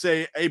time to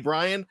say, hey,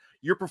 Brian,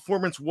 your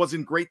performance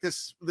wasn't great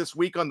this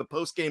week on the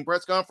post-game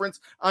press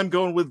conference. I'm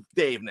going with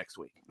Dave next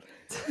week.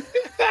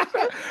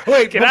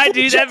 Wait, can I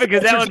do that?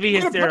 Because that would be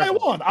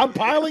hysterical. I'm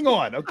piling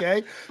on,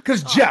 okay?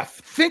 Because Jeff,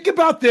 think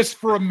about this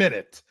for a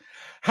minute.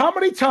 How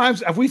many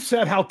times have we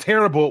said how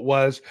terrible it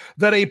was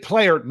that a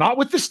player, not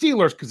with the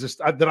Steelers, because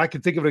that I can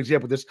think of an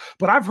example of this,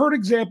 but I've heard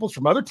examples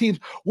from other teams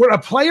where a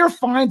player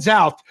finds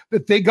out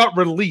that they got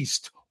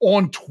released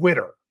on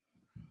Twitter.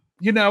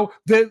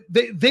 They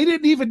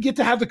didn't even get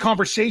to have the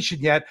conversation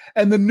yet,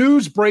 and the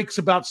news breaks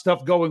about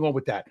stuff going on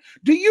with that.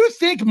 Do you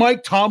think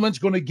Mike Tomlin's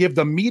going to give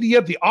the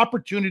media the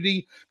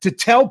opportunity to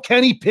tell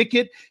Kenny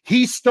Pickett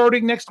he's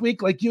starting next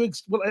week, like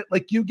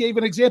you gave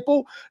an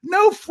example?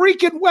 No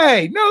freaking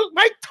way. No,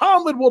 Mike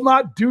Tomlin will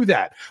not do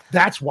that.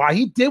 That's why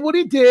he did what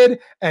he did,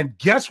 and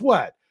guess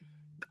what?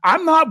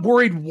 I'm not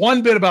worried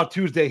one bit about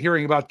Tuesday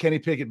hearing about Kenny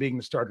Pickett being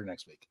the starter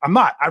next week. I'm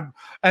not.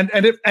 And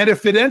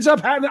if it ends up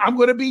happening, I'm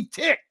going to be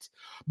ticked.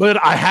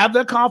 But I have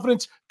that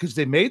confidence because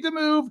they made the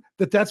move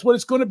that's what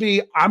it's going to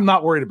be. I'm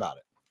not worried about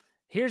it.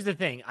 Here's the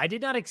thing. I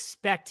did not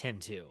expect him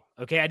to.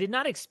 Okay. I did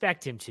not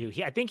expect him to.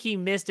 I think he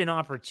missed an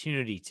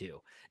opportunity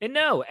to. And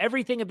no,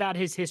 everything about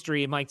his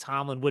history, Mike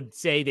Tomlin would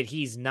say that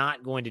he's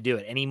not going to do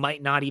it. And he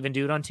might not even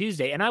do it on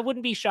Tuesday. And I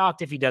wouldn't be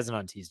shocked if he does it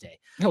on Tuesday.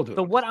 He'll do it.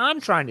 But what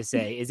I'm trying to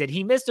say is that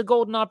he missed a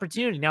golden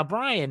opportunity. Now,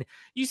 Brian,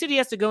 you said he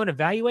has to go and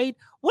evaluate.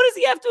 What does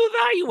he have to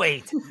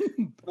evaluate?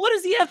 What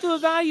does he have to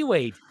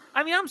evaluate?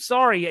 I mean, I'm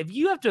sorry. If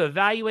you have to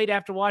evaluate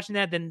after watching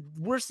that, then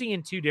we're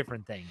seeing two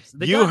different things.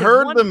 You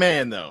heard the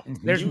man, though.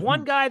 There's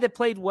one guy that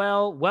played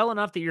well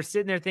enough that you're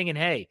sitting there thinking,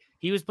 hey,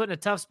 he was put in a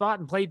tough spot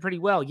and played pretty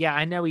well. Yeah,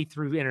 I know he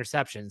threw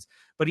interceptions,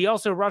 but he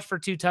also rushed for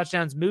 2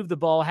 touchdowns, moved the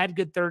ball, had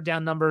good third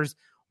down numbers,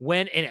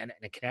 and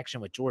a connection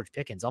with George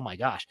Pickens. Oh, my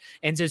gosh.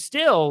 And so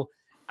still,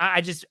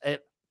 I just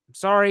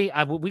sorry,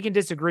 we can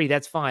disagree.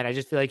 That's fine. I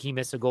just feel like he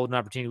missed a golden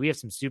opportunity. We have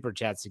some super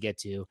chats to get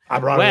to. I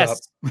brought it up.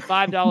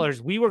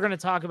 $5. We were going to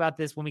talk about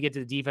this when we get to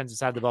the defensive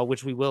side of the ball,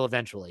 which we will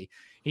eventually.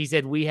 He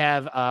said we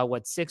have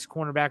 6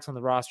 cornerbacks on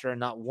the roster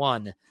and not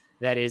one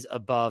that is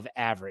above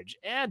average.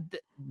 And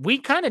we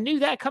kind of knew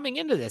that coming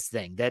into this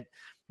thing, that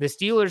the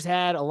Steelers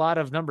had a lot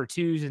of number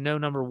 2s and no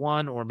number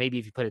 1, or maybe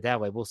if you put it that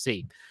way, we'll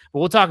see. But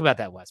we'll talk about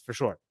that, Wes, for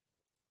sure.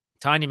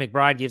 Tanya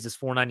McBride gives us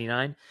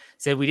 $4.99.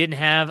 Said we didn't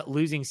have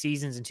losing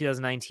seasons in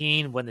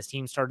 2019 when this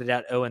team started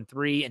out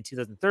 0-3. In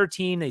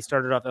 2013, they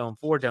started off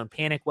 0-4. Don't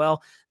panic.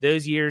 Well,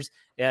 those years,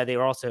 they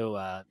were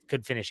also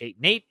could finish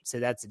 8-8. So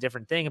that's a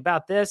different thing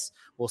about this.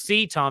 We'll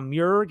see. Tom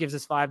Muir gives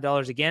us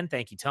 $5 again.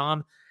 Thank you,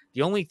 Tom.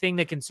 The only thing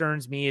that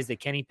concerns me is that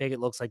Kenny Pickett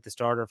looks like the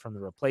starter from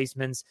the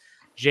replacements.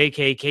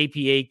 JK,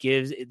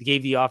 KP8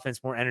 gave the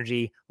offense more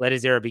energy. Let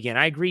his era begin.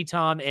 I agree,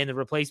 Tom, and The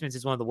Replacements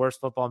is one of the worst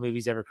football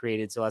movies ever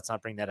created, so let's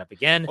not bring that up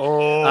again.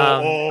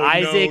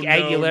 Isaac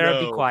Aguilera,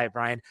 be quiet,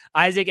 Brian.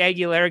 Isaac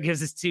Aguilera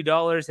gives us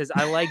 $2. Says,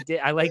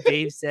 I like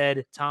Dave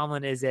said,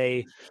 Tomlin is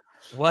a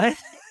what?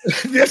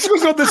 This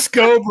was on the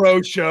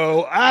Scobro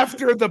show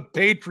after the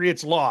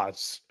Patriots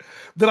loss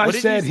that I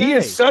said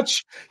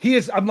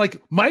I'm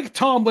like Mike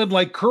Tomlin,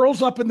 like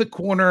curls up in the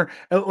corner,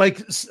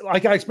 like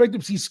I expect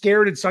him to be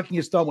scared and sucking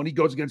his thumb when he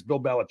goes against Bill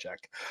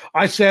Belichick.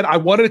 I said I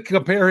wanted to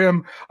compare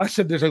him. I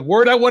said there's a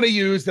word I want to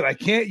use that I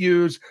can't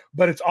use,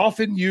 but it's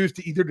often used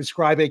to either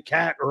describe a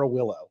cat or a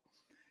willow,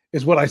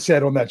 is what I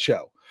said on that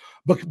show.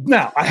 But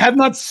now I have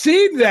not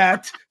seen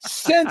that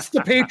since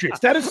the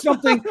Patriots. That is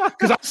something,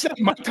 because I said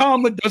Mike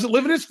Tomlin doesn't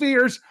live in his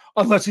fears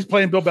unless he's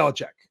playing Bill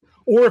Belichick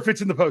or if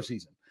it's in the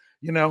postseason,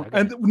 Okay.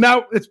 And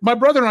now it's my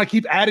brother and I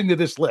keep adding to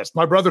this list.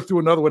 My brother threw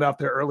another one out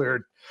there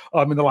earlier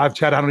in the live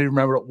chat. I don't even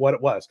remember what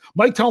it was.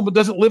 Mike Tomlin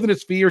doesn't live in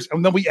his fears,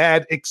 and then we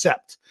add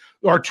except.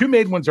 Our 2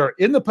 main ones are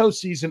in the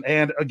postseason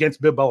and against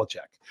Bill Belichick.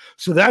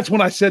 So that's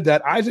when I said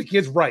that. Isaac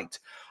is right.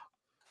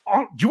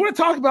 Do you want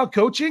to talk about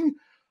coaching?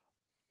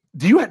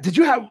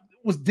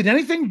 Did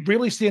anything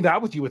really stand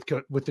out with you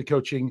with the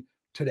coaching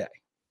today?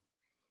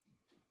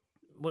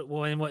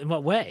 In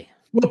what way?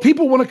 Well,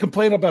 people want to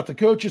complain about the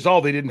coaches.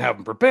 Oh, they didn't have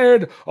them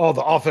prepared. Oh,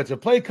 the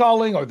offensive play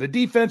calling or the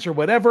defense or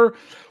whatever.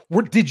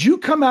 Did you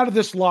come out of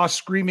this loss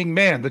screaming,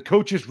 man, the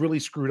coaches really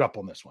screwed up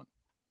on this one?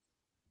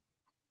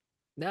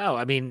 No,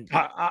 I mean,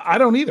 I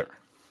don't either.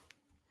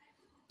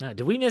 No,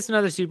 did we miss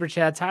another super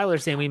chat? Tyler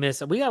saying we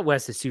got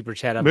Wes's super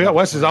chat up. We got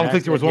Wes's. I don't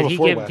think there was one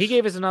before Wes. He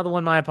gave us another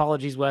one. My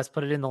apologies, Wes.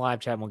 Put it in the live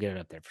chat and we'll get it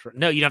up there.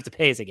 No, you don't have to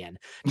pay us again.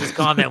 Just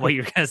comment what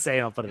you're going to say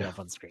and I'll put it up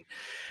on the screen.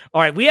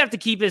 All right, we have to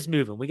keep this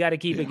moving. We got to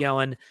keep it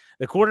going.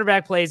 The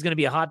quarterback play is going to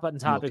be a hot button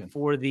topic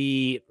for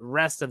the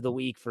rest of the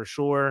week for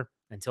sure,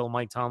 until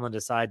Mike Tomlin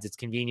decides it's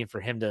convenient for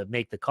him to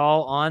make the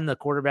call on the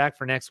quarterback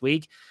for next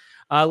week.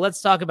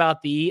 Let's talk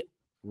about the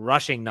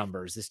rushing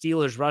numbers. The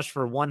Steelers rushed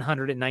for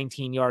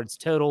 119 yards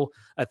total,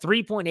 a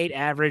 3.8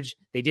 average.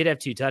 They did have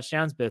 2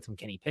 touchdowns, both from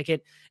Kenny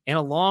Pickett, and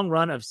a long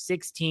run of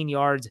 16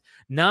 yards.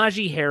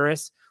 Najee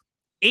Harris,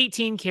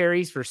 18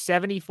 carries for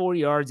 74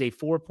 yards, a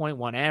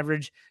 4.1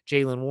 average.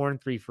 Jaylen Warren,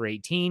 3 for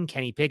 18.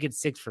 Kenny Pickett,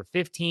 6 for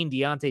 15.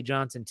 Deontay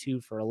Johnson, 2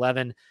 for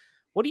 11.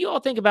 What do you all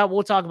think about?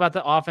 We'll talk about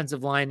the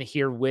offensive line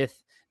here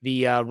with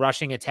the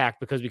rushing attack,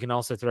 because we can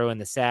also throw in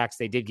the sacks.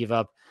 They did give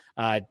up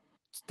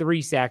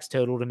 3 sacks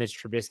total to Mitch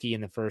Trubisky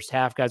in the first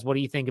half. Guys, what do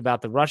you think about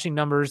the rushing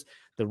numbers,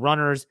 the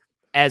runners,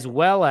 as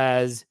well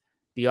as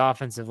the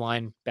offensive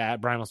line?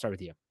 Brian, we'll start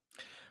with you.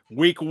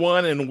 Week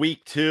 1 and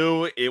week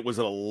 2, it was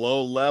at a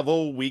low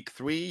level. Week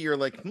 3, you're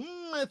like,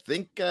 I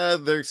think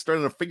they're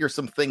starting to figure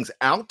some things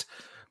out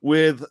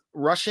with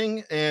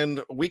rushing.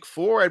 And week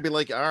 4, I'd be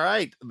like, all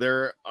right,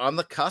 they're on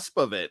the cusp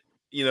of it.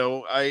 You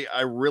know,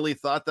 I really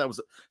thought that was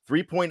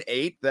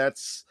 3.8.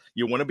 That's,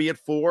 you want to be at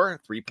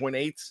 4,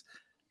 3.8's,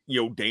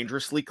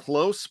 dangerously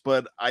close,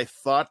 but I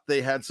thought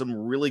they had some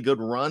really good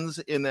runs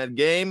in that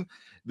game.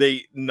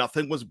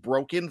 Nothing was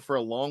broken for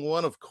a long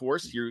one. Of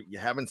course, you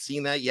haven't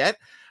seen that yet,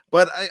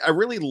 but I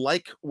really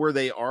like where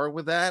they are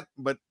with that.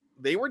 But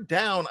they were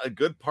down a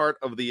good part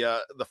of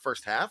the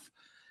first half,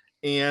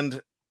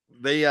 and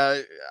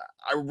I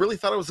really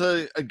thought it was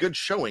a good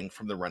showing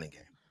from the running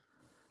game.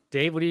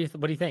 Dave, what do you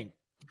think?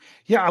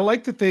 Yeah, I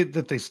like that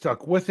they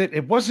stuck with it.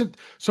 It wasn't,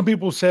 some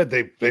people said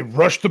they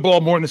rushed the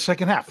ball more in the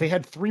second half. They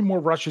had 3 more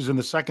rushes in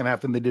the second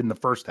half than they did in the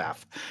first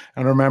half.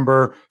 And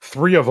remember,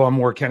 3 of them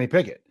were Kenny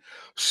Pickett.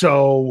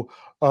 So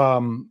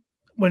when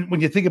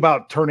you think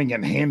about turning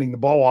and handing the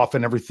ball off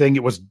and everything,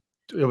 it was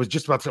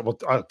just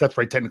about, that's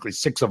right, technically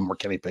 6 of them were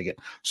Kenny Pickett.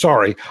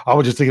 Sorry, I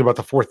was just thinking about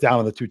the 4th down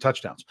and the 2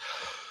 touchdowns.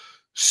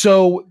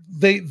 So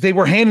they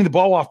were handing the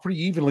ball off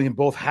pretty evenly in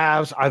both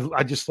halves.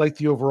 I just like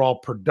the overall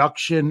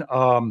production.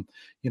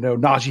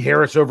 Najee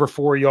Harris over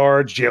 4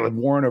 yards, Jaylen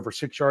Warren over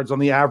 6 yards on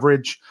the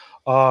average.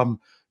 Kenny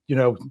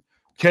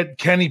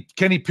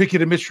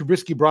Pickett and Mitch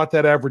Trubisky brought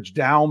that average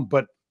down,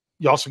 but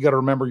you also got to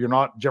remember you're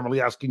not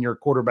generally asking your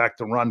quarterback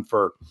to run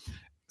for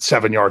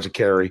 7 yards a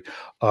carry.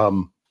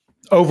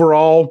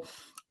 Overall,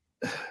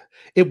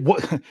 it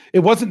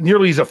wasn't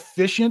nearly as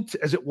efficient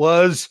as it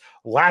was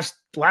last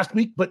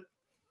week,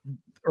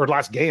 or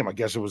last game, I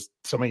guess it was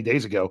so many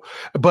days ago.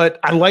 But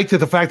I liked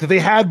the fact that they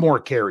had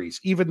more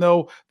carries, even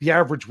though the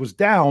average was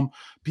down,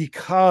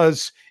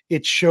 because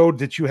it showed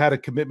that you had a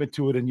commitment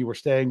to it and you were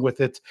staying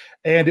with it,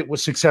 and it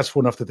was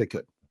successful enough that they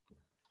could.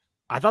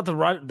 I thought the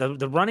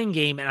running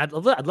game, and I'd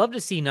love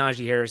to see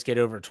Najee Harris get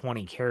over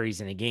 20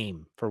 carries in a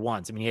game for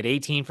once. I mean, he had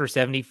 18 for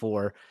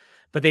 74,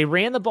 but they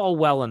ran the ball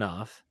well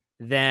enough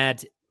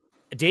that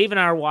Dave and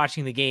I were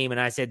watching the game, and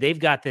I said, they've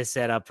got this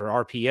set up for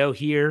RPO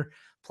here,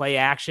 play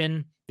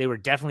action. They were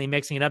definitely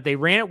mixing it up. They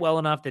ran it well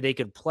enough that they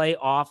could play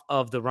off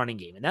of the running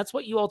game, and that's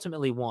what you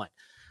ultimately want.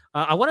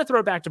 I want to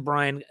throw it back to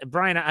Brian.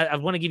 Brian, I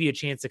want to give you a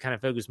chance to kind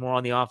of focus more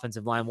on the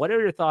offensive line. What are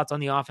your thoughts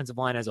on the offensive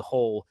line as a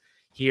whole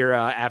here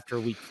after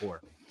week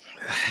 4?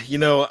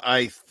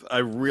 I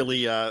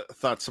really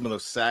thought some of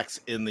those sacks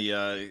in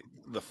the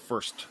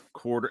first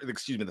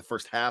the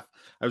first half,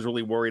 I was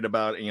really worried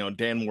about.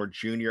 Dan Moore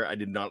Jr., I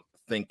did not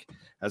think,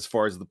 as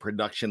far as the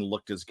production,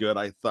 looked as good.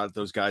 I thought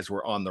those guys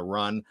were on the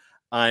run.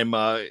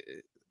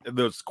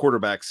 Those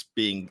quarterbacks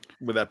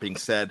with that being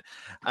said,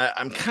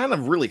 I'm kind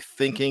of really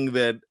thinking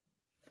that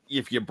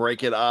if you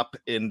break it up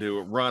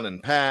into run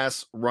and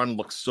pass, run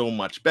looks so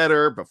much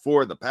better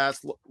before the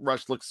pass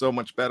rush looks so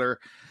much better.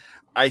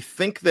 I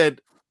think that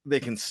they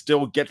can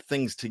still get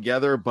things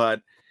together,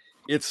 but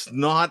it's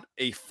not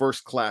a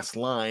first-class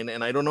line,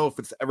 and I don't know if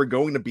it's ever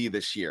going to be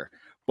this year.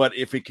 But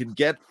if it could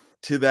get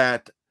to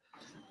that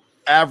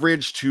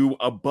average to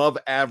above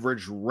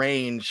average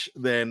range,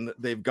 then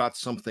they've got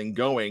something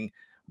going.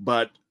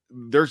 But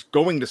they're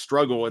going to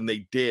struggle, and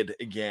they did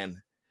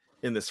again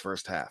in this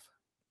first half.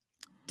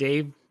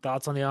 Dave,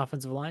 thoughts on the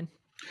offensive line?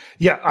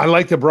 Yeah, I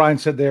like that Brian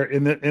said there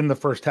in the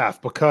first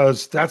half,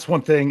 because that's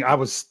one thing I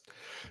was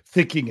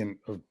thinking, and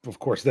of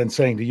course then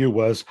saying to you,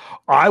 was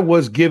I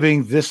was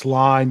giving this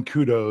line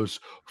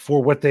kudos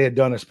for what they had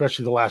done,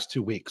 especially the last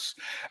 2 weeks.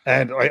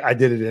 And I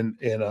did it in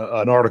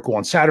an article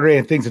on Saturday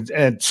and things.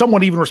 And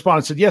someone even responded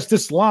and said, yes,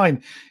 this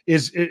line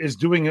is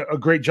doing a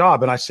great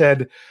job. And I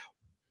said,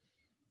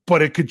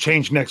 but it could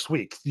change next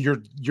week.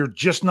 You're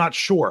just not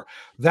sure.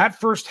 That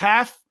first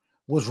half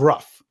was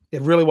rough.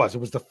 It really was.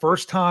 It was the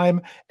first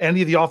time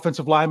any of the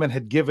offensive linemen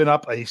had given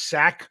up a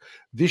sack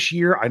this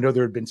year. I know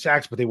there had been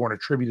sacks, but they weren't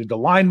attributed to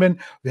linemen.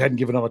 They hadn't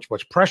given up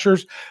much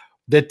pressures.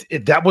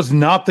 That was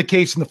not the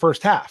case in the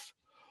first half.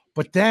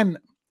 But then,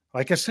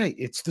 like I say,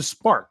 it's the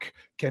spark.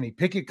 Kenny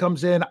Pickett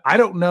comes in. I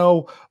don't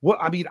know what,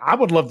 I mean, I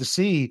would love to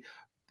see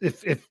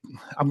if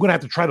I'm going to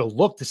have to try to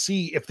look to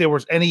see if there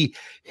was any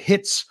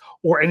hits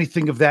or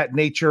anything of that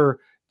nature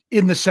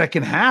in the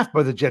second half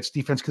by the Jets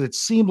defense, because it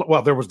seemed,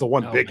 well, there was the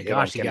one big hit.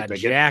 Gosh, he got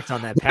jacked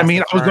on that pass. I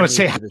mean, I was going to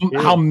say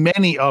how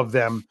many of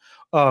them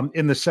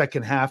in the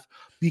second half,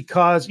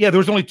 because there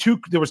was only two.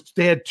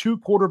 They had two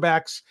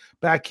quarterbacks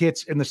back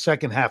hits in the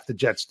second half. The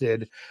Jets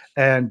did,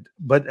 and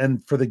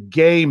for the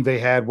game they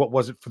had, what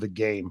was it for the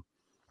game?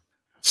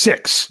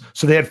 6.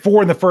 So they had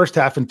 4 in the first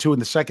half and 2 in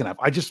the second half.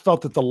 I just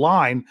felt that the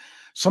line.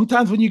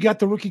 Sometimes when you got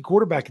the rookie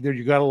quarterback there,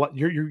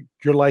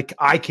 you're like,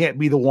 I can't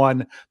be the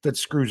one that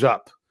screws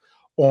up.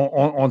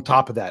 On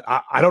top of that,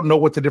 I don't know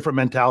what the different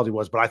mentality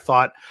was, but I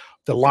thought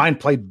the line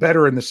played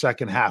better in the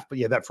second half. But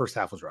that first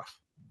half was rough.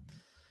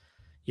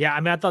 Yeah,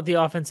 I mean, I thought the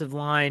offensive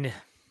line,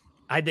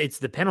 it's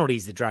the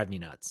penalties that drive me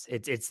nuts.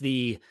 It's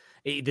the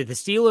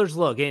Steelers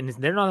look, and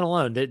they're not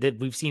alone.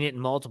 We've seen it in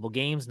multiple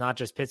games, not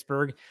just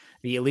Pittsburgh.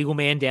 The illegal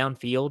man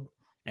downfield,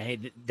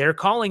 they're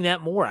calling that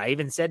more. I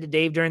even said to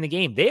Dave during the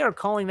game, they are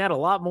calling that a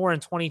lot more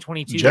in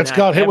 2022. Jets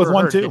got hit with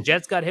one too. The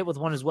Jets got hit with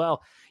one as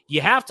well. You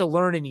have to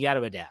learn and you got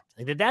to adapt.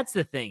 That's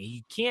the thing.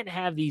 You can't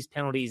have these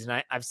penalties.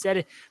 And I've said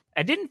it.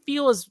 I didn't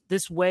feel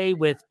this way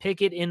with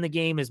Pickett in the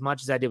game as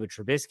much as I did with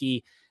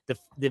Trubisky.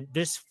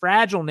 This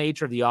fragile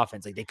nature of the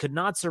offense. Like, they could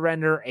not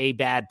surrender a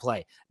bad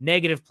play,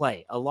 negative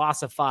play, a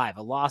loss of 5,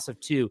 a loss of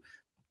 2,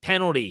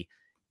 penalty.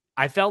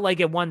 I felt like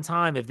at one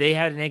time, if they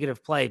had a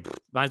negative play,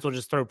 might as well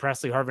just throw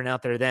Presley Harvin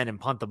out there then and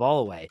punt the ball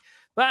away.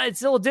 But it's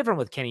still different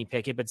with Kenny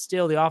Pickett, but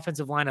still the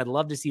offensive line, I'd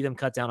love to see them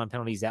cut down on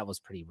penalties. That was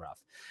pretty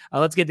rough.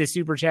 Let's get this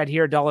super chat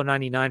here,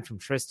 $1.99 from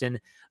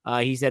Tristan.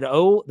 He said,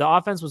 the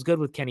offense was good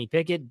with Kenny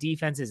Pickett.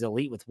 Defense is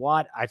elite with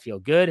Watt. I feel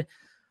good.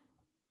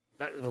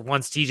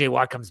 Once TJ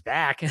Watt comes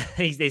back,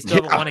 they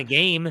still haven't won a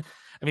game.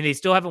 I mean, they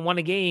still haven't won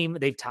a game.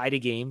 They've tied a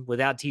game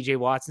without TJ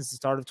Watt since the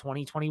start of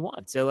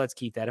 2021. So let's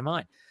keep that in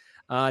mind.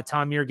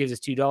 Tom Muir gives us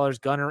 $2.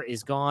 Gunner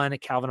is gone.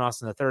 Calvin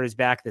Austin III is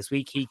back this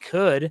week. He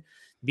could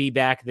be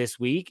back this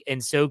week,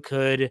 and so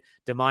could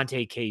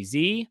DeMonte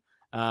KZ.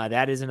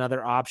 That is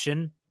another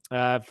option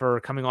for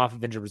coming off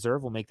of injured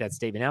reserve. We'll make that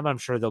statement now, but I'm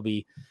sure there'll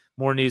be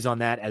more news on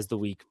that as the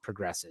week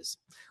progresses.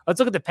 Let's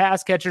look at the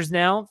pass catchers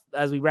now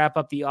as we wrap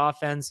up the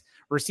offense.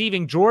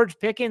 Receiving, George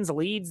Pickens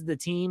leads the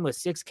team with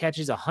 6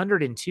 catches,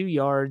 102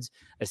 yards,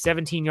 a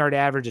 17-yard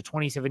average, a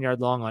 27-yard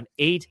long on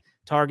 8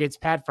 targets.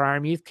 Pat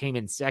Freiermuth came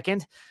in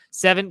second,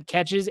 7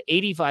 catches,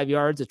 85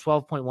 yards, a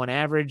 12.1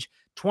 average,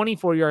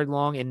 24-yard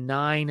long, and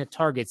 9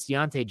 targets.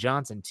 Deontay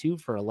Johnson, 2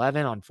 for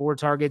 11 on 4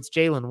 targets.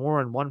 Jalen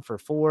Warren, 1 for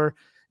 4.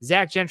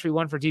 Zach Gentry,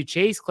 1 for 2.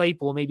 Chase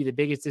Claypool, maybe the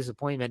biggest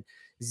disappointment.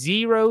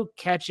 0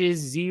 catches,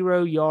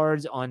 0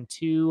 yards on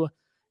 2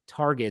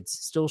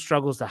 targets. Still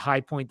struggles to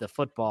high point the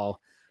football.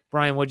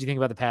 Brian, what do you think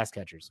about the pass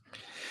catchers?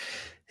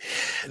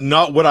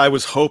 Not what I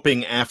was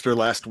hoping after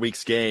last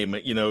week's game.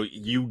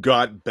 You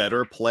got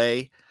better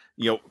play.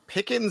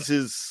 Pickens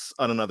is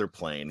on another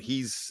plane.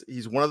 He's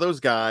one of those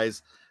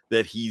guys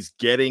that he's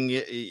getting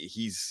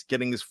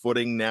his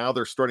footing now.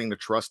 They're starting to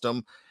trust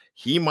him.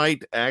 He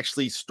might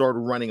actually start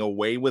running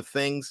away with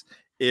things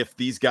if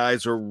these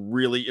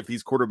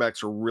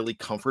quarterbacks are really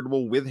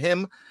comfortable with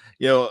him.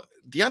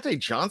 Deontay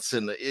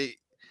Johnson,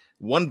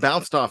 one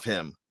bounced off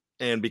him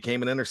and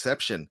became an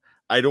interception.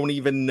 I don't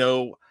even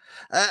know.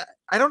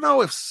 I don't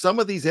know if some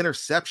of these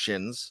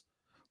interceptions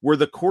were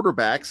the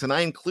quarterbacks, and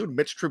I include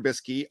Mitch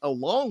Trubisky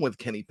along with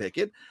Kenny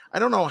Pickett. I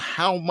don't know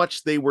how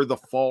much they were the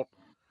fault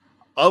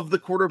of the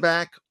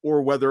quarterback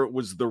or whether it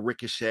was the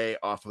ricochet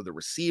off of the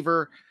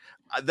receiver.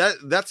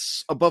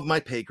 That's above my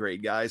pay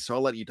grade, guys. So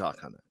I'll let you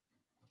talk on that.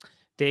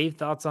 Dave,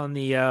 thoughts on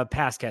the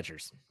pass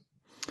catchers?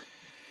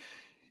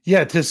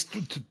 Yeah,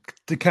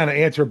 to kind of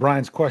answer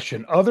Brian's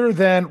question, other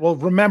than, well,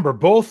 remember,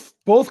 both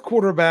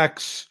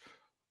quarterbacks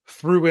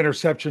threw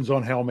interceptions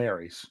on Hail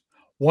Marys.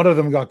 One of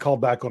them got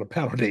called back on a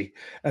penalty,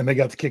 and they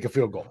got to kick a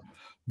field goal.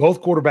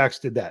 Both quarterbacks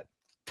did that.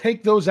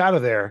 Take those out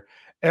of there.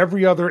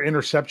 Every other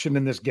interception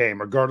in this game,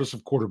 regardless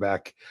of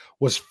quarterback,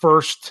 was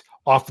first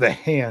off the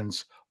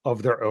hands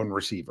of their own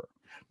receiver.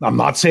 Now, I'm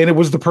not saying it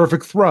was the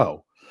perfect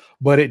throw,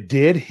 but it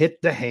did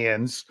hit the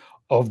hands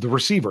of the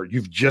receiver.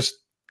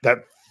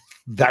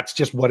 That's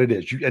just what it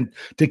is. And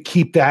to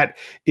keep that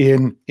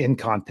in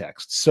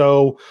context.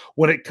 So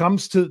when it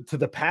comes to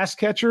the pass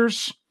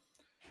catchers,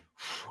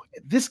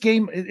 this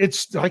game,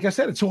 it's like I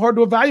said, it's so hard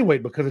to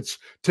evaluate because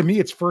to me,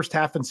 it's first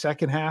half and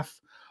second half,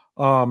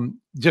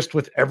 just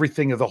with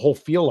everything of the whole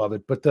feel of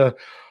it. But the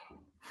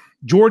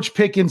George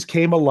Pickens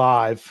came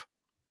alive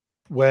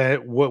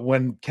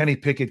when Kenny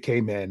Pickett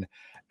came in,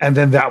 and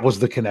then that was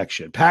the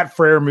connection. Pat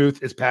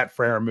Freiermuth is Pat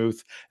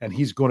Freiermuth, and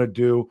he's going to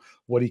do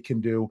what he can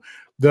do.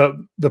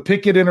 The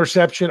Pickett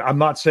interception, I'm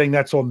not saying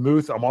that's on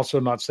Muth. I'm also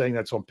not saying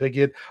that's on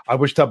Pickett. I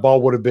wish that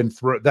ball would have been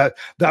through. That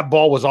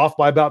ball was off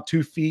by about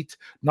 2 feet.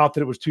 Not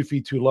that it was 2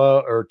 feet too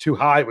low or too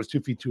high. It was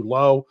 2 feet too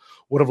low.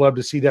 Would have loved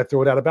to see that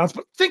throw it out of bounds.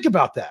 But think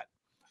about that.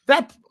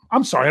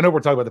 I'm sorry. I know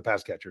we're talking about the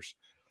pass catchers.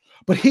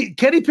 But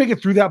Kenny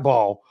Pickett threw that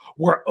ball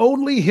where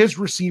only his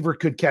receiver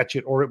could catch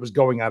it or it was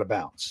going out of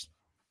bounds.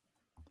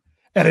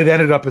 And it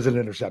ended up as an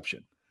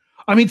interception.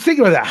 I mean, think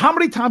about that. How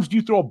many times do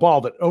you throw a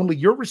ball that only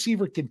your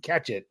receiver can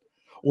catch it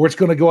or it's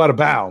going to go out of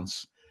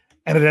bounds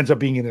and it ends up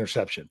being an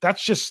interception?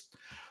 That's just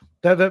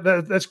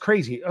that's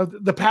crazy.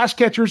 The pass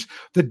catchers,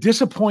 the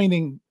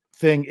disappointing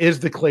thing is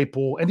the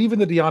Claypool and even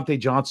the Deontay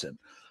Johnson.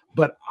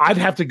 But I'd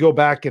have to go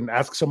back and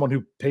ask someone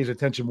who pays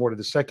attention more to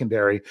the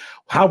secondary,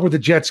 how were the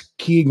Jets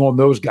keying on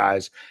those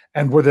guys?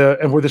 And were the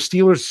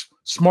Steelers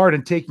smart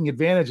in taking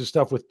advantage of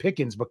stuff with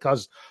Pickens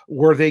because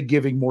were they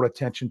giving more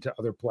attention to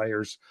other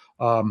players?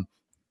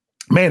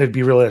 Man, it'd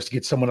be really nice to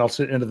get someone else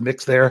into the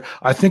mix there.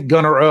 I think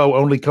Gunnar O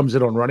only comes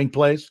in on running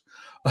plays.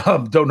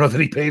 Don't know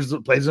that he plays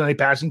in any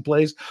passing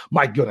plays.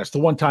 My goodness, the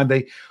one time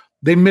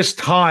they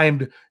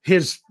mistimed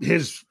his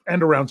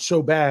end around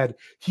so bad,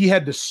 he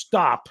had to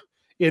stop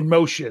in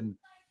motion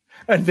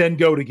and then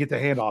go to get the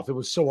handoff. It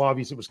was so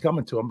obvious it was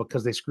coming to him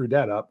because they screwed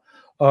that up.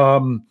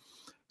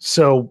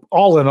 So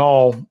all in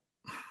all,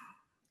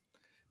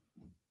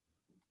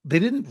 they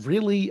didn't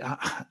really,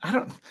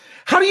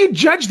 how do you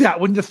judge that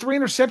when the 3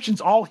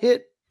 interceptions all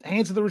hit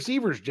hands of the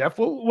receivers, Jeff?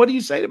 What do you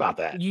say about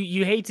that?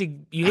 You hate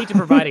to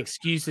provide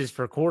excuses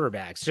for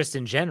quarterbacks just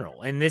in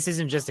general. And this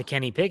isn't just a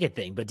Kenny Pickett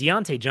thing, but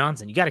Deontay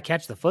Johnson, you got to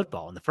catch the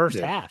football in the first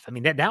half. I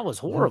mean, that was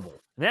horrible.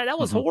 That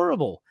was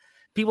horrible.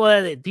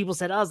 People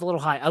said, I was a little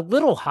high. A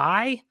little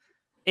high?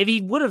 If he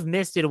would have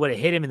missed it, it would have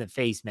hit him in the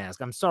face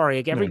mask. I'm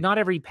sorry. Like not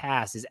every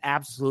pass is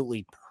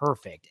absolutely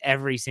perfect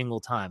every single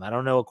time. I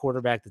don't know a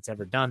quarterback that's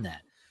ever done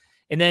that.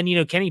 And then,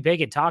 Kenny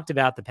Pickett talked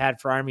about the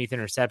Pat Freiermuth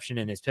interception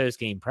in his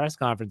post-game press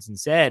conference and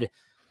said,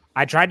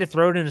 I tried to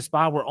throw it in a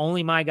spot where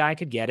only my guy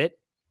could get it.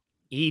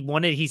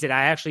 He said,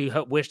 I actually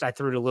wished I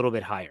threw it a little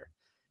bit higher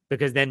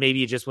because then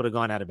maybe it just would have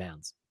gone out of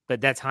bounds.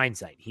 But that's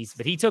hindsight.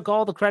 But he took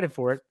all the credit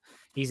for it.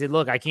 He said,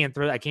 look, I can't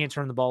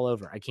turn the ball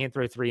over. I can't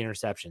throw 3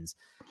 interceptions.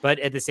 But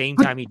at the same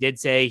time, he did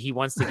say he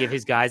wants to give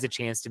his guys a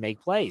chance to make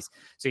plays.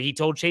 So he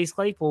told Chase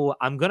Claypool,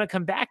 I'm going to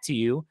come back to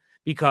you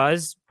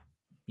because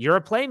you're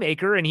a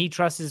playmaker, and he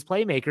trusts his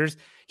playmakers.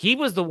 He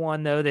was the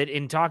one, though, that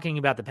in talking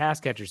about the pass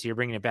catchers here,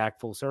 bringing it back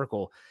full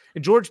circle,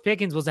 George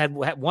Pickens had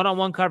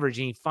one-on-one coverage,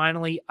 and he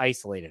finally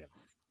isolated him.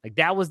 Like,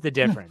 that was the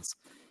difference.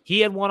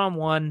 He had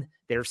one-on-one.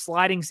 They're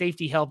sliding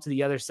safety help to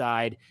the other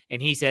side,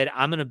 and he said,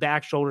 I'm going to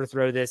back shoulder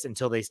throw this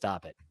until they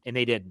stop it. And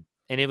they didn't.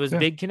 And it was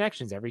big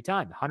connections every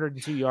time,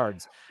 102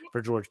 yards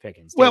for George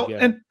Pickens.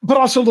 But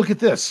also look at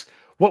this.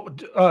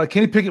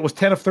 Kenny Pickett was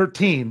 10 of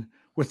 13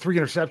 with 3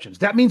 interceptions.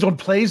 That means on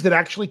plays that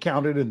actually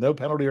counted and no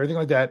penalty or anything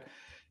like that,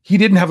 he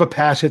didn't have a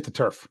pass hit the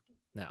turf.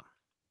 No.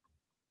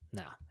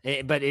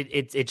 But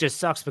it just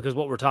sucks because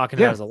what we're talking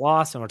about is a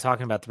loss, and we're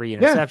talking about 3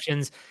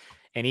 interceptions.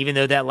 And even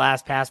though that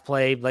last pass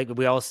play, like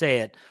we all say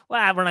it,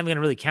 well, we're not even going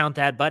to really count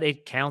that, but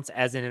it counts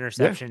as an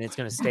interception. It's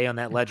going to stay on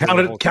that ledger.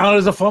 Counted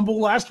as a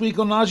fumble last week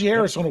on Najee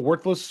Harris on a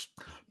worthless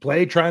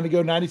play trying to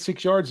go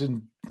 96 yards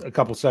in a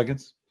couple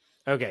seconds.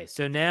 Okay,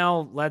 so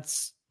now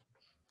let's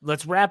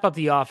wrap up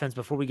the offense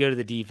before we go to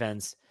the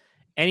defense.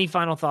 Any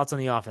final thoughts on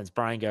the offense?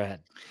 Brian, go ahead.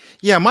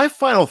 Yeah, my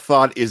final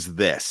thought is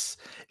this.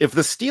 If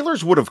the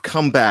Steelers would have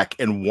come back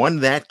and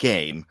won that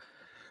game,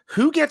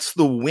 who gets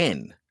the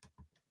win?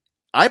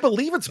 I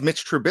believe it's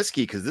Mitch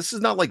Trubisky because this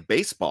is not like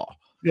baseball.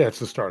 Yeah, it's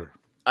the starter.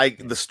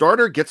 The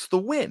starter gets the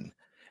win.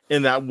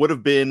 And that would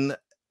have been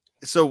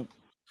 – so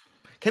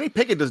Kenny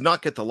Pickett does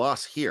not get the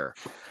loss here.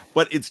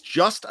 But it's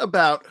just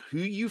about who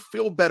you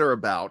feel better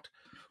about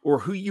or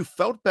who you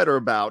felt better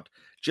about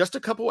just a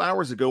couple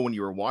hours ago when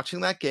you were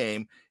watching that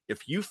game.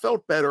 If you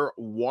felt better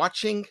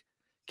watching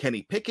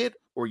Kenny Pickett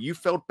or you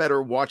felt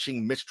better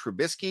watching Mitch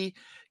Trubisky,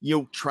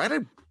 try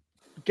to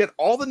get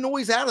all the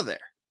noise out of there.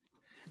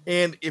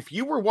 And if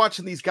you were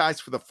watching these guys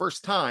for the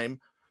first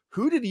time,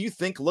 who did you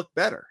think looked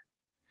better?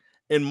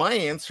 And my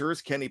answer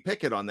is Kenny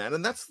Pickett on that.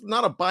 And that's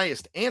not a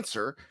biased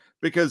answer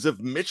because if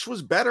Mitch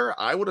was better,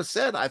 I would have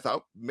said I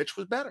thought Mitch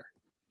was better.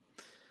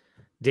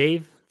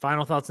 Dave,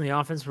 final thoughts on the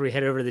offense before we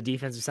head over to the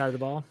defensive side of the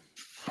ball?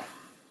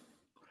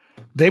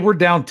 They were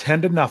down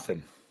 10-0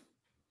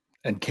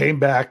 and came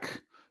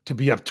back to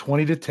be up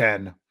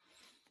 20-10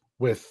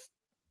 with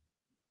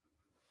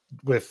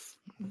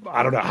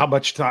I don't know how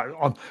much time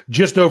on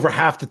just over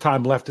half the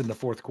time left in the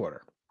fourth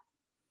quarter.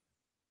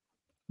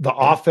 The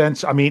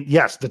offense, I mean,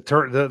 yes,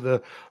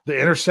 the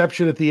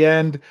interception at the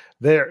end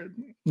there,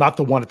 not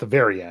the one at the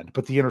very end,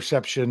 but the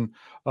interception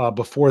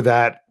before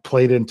that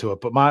played into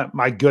it. But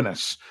my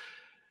goodness,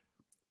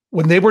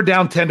 when they were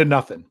down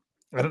 10-0,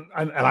 and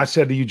I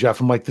said to you,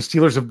 Jeff, I'm like, the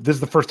Steelers this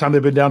is the first time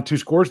they've been down 2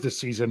 scores this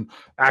season,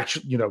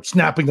 actually,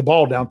 snapping the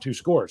ball down 2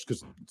 scores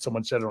because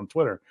someone said it on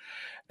Twitter.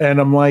 And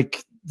I'm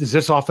like, does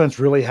this offense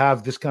really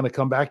have this kind of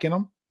comeback in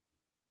them?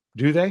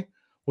 Do they?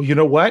 Well, you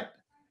know what?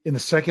 In the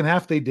second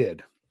half, they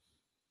did.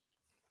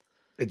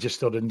 it just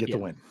still didn't get the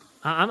win.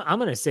 I'm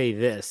going to say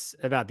this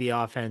about the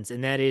offense,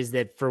 and that is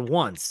that for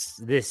once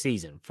this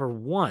season,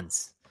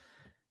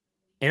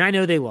 and I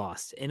know they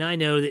lost, and I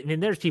know that,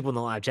 there's people in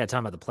the live chat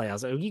talking about the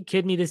playoffs. Are you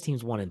kidding me? This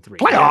team's 1-3.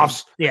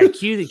 Playoffs? Yeah,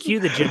 cue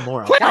the Jim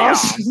Mora.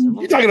 Playoffs?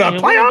 You talking about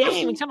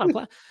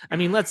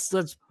playoffs?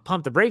 Let's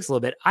pump the brakes a little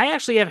bit. I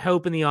actually have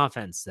hope in the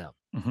offense, though.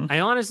 Mm-hmm. I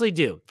honestly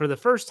do. For the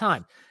first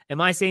time, am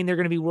I saying they're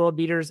going to be world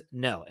beaters?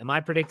 No. Am I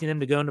predicting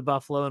them to go into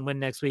Buffalo and win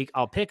next week?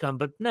 I'll pick them,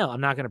 but no,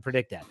 I'm not going to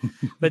predict that.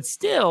 But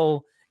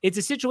still, it's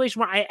a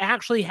situation where I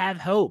actually have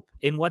hope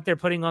in what they're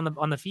putting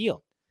on the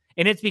field.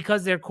 And it's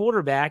because their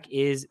quarterback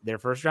is their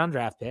first-round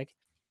draft pick.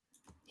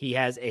 He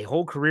has a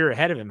whole career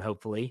ahead of him,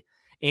 hopefully.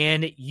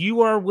 And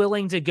you are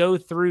willing to go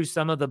through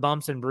some of the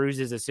bumps and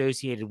bruises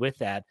associated with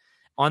that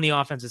on the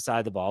offensive side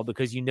of the ball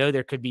because you know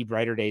there could be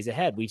brighter days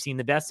ahead. We've seen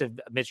the best of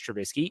Mitch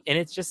Trubisky, and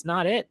it's just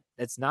not it.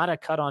 It's not a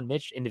cut on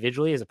Mitch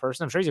individually as a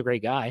person. I'm sure he's a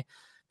great guy.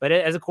 But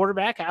as a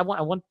quarterback, I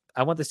want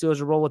the Steelers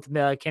to roll with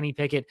Kenny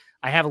Pickett.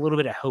 I have a little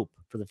bit of hope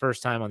for the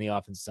first time on the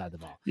offensive side of the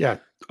ball. Yeah.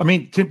 I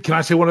mean, can I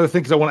say one other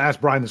thing? Because I want to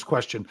ask Brian this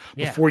question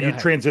before you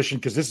transition,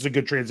 because this is a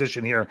good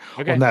transition here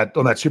on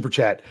that super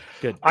chat.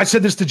 Good. I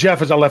said this to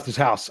Jeff as I left his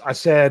house. I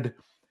said,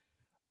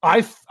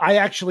 I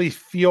actually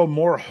feel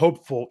more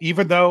hopeful,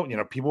 even though,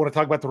 people want to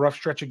talk about the rough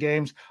stretch of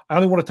games. I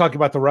only want to talk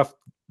about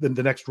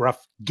the next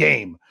rough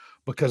game,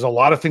 because a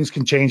lot of things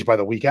can change by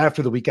the week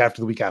after, the week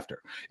after, the week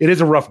after. It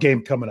is a rough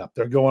game coming up.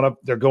 They're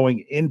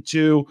going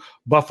into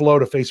Buffalo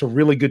to face a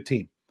really good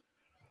team.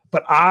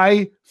 But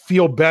I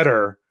feel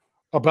better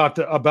about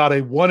a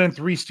 1-3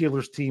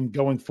 Steelers team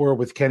going forward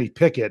with Kenny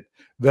Pickett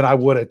than I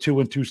would a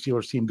 2-2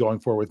 Steelers team going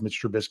forward with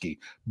Mitch Trubisky.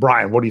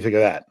 Brian, what do you think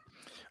of that?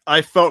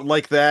 I felt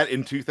like that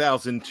in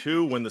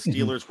 2002 when the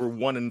Steelers were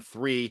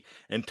 1-3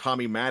 and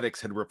Tommy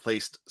Maddox had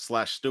replaced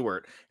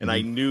Stewart, and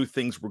I knew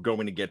things were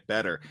going to get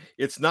better.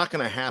 It's not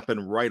going to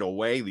happen right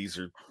away. These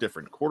are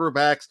different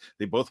quarterbacks.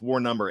 They both wore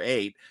number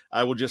 8.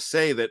 I will just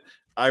say that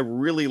I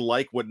really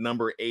like what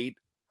number 8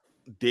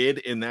 did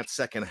in that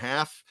second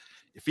half.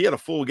 If he had a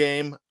full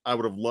game, I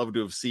would have loved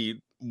to have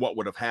seen what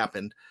would have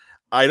happened.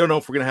 I don't know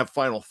if we're going to have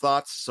final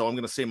thoughts, so I'm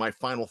going to say my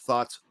final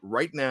thoughts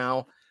right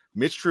now.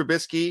 Mitch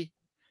Trubisky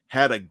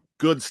had a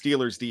good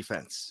Steelers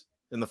defense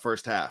in the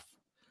first half.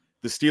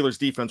 The Steelers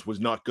defense was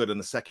not good in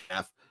the second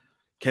half.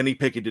 Kenny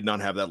Pickett did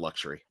not have that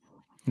luxury.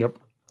 Yep.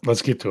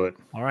 Let's get to it.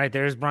 All right.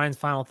 There's Brian's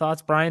final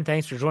thoughts. Brian,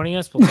 thanks for joining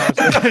us. We'll talk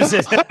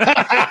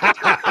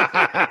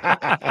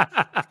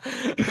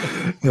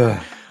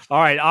All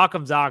right.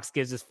 Occam's Ox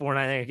gives us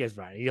 $4.99. I guess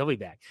Brian, he'll be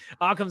back.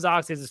 Occam's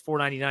Ox gives us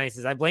 $4.99. He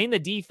says, I blame the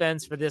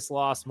defense for this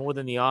loss more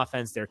than the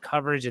offense. Their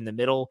coverage in the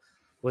middle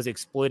was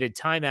exploited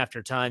time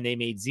after time. They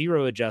made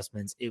 0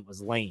 adjustments. It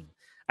was lame.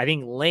 I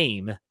think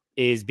lame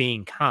is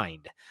being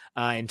kind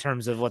in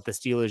terms of what the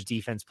Steelers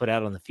defense put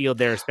out on the field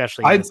there,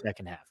 especially in the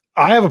second half.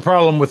 I have a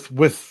problem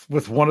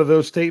with one of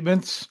those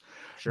statements.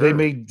 Sure. They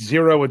made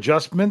 0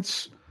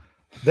 adjustments.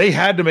 They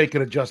had to make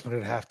an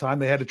adjustment at halftime.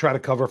 They had to try to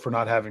cover for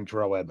not having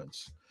Terrell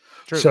Edmonds.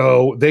 True.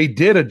 So they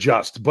did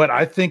adjust, but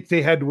I think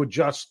they had to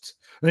adjust.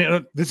 I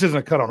mean, this isn't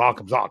a cut on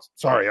Occam's Ox.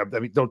 Sorry. I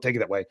mean, don't take it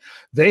that way.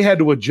 They had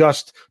to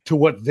adjust to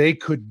what they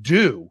could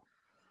do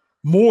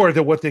more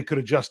than what they could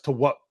adjust to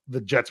what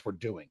the Jets were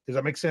doing. Does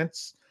that make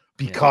sense?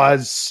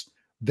 Because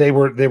they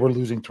were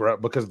losing Terrell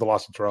because of the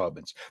loss of Terrell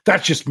Edmonds.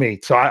 That's just me.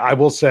 So I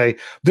will say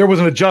there was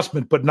an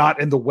adjustment, but not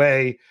in the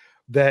way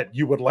that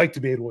you would like to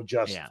be able to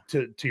adjust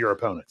to your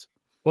opponents.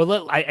 Well,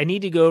 look, I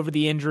need to go over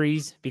the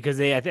injuries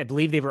because I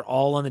believe they were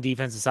all on the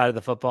defensive side of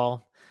the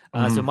football.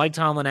 So Mike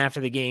Tomlin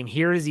after the game,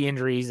 here is the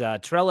injuries.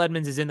 Terrell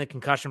Edmonds is in the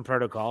concussion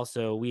protocol,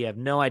 so we have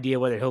no idea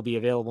whether he'll be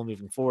available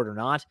moving forward or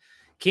not.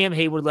 Cam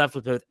Hayward left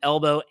with both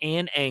elbow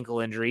and ankle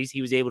injuries.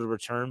 He was able to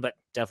return, but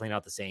definitely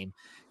not the same.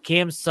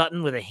 Cam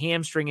Sutton with a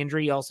hamstring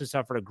injury. He also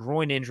suffered a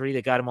groin injury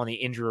that got him on the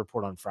injury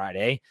report on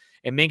Friday.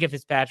 And Minkah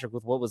Fitzpatrick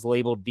with what was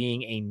labeled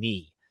being a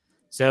knee.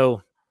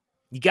 So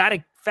you got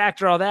to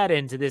factor all that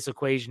into this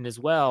equation as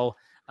well.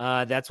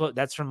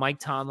 That's from Mike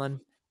Tomlin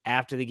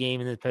after the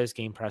game in the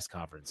post-game press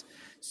conference.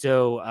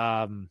 So,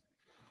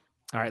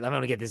 all right, I'm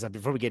going to get this up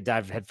before we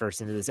dive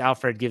headfirst into this.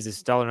 Alfred gives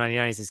us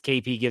 $1.99. He says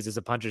KP gives us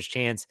a puncher's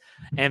chance.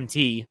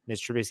 MT,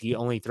 Mitch Trubisky,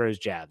 only throws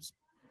jabs.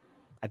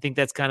 I think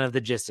that's kind of the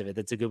gist of it.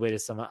 That's a good way to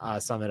sum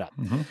it up.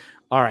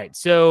 All right,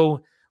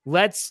 so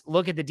let's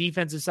look at the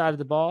defensive side of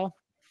the ball.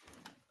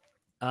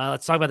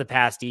 Let's talk about the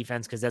pass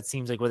defense because that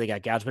seems like where they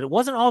got gouged. But it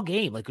wasn't all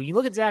game. Like when you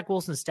look at Zach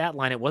Wilson's stat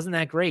line, it wasn't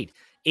that great.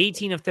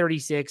 18 of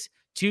 36,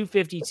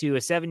 252, a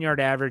 7-yard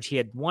average. He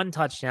had 1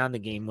 touchdown, the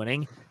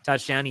game-winning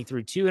touchdown. He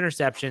threw 2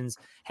 interceptions,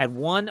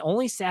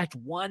 only sacked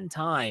 1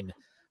 time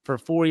for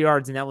 4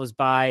 yards, and that was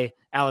by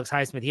Alex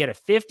Highsmith. He had a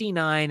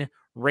 59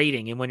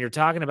 rating. And when you're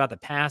talking about the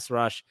pass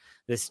rush,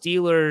 the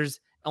Steelers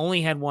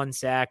only had 1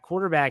 sack.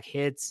 Quarterback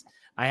hits,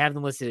 I have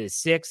them listed as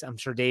 6. I'm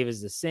sure Dave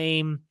is the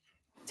same.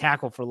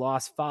 Tackle for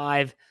loss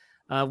 5.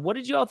 What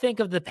did you all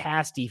think of the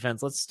pass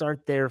defense? Let's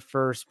start there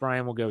first.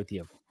 Brian, we'll go with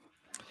you.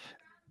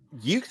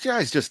 You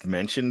guys just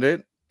mentioned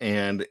it,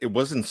 and it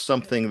wasn't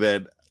something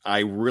that I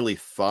really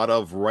thought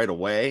of right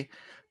away.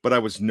 but I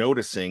was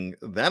noticing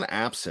that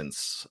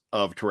absence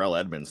of Terrell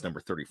Edmonds, number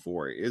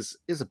 34, is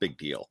a big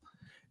deal.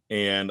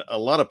 And a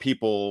lot of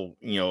people,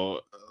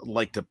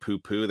 like to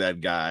poo-poo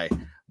that guy,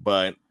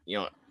 but,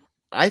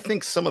 I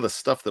think some of the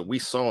stuff that we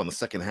saw in the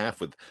second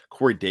half with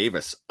Corey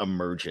Davis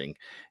emerging,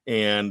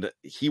 and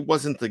he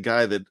wasn't the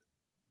guy that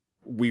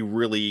we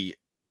really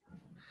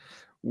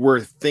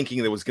were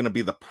thinking that was going to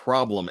be the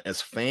problem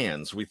as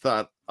fans. We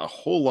thought a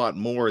whole lot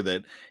more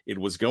that it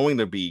was going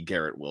to be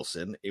Garrett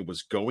Wilson. It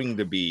was going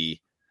to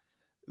be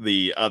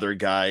the other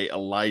guy,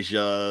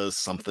 Elijah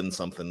something.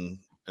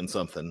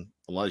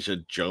 Elijah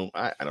Jones.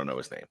 I don't know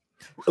his name.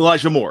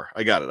 Elijah Moore.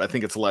 I got it. I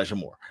think it's Elijah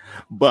Moore.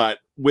 But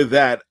with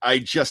that,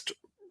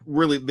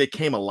 they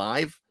came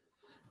alive,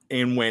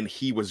 and when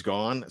he was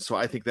gone, so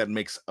I think that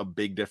makes a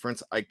big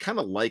difference. I kind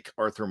of like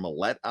Arthur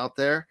Millette out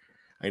there.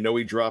 I know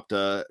he dropped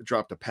a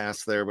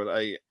pass there, but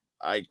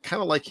I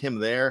kind of like him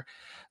there.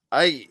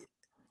 I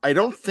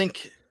don't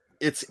think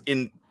it's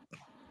in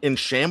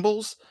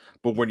shambles,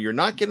 but when you're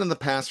not getting the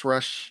pass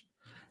rush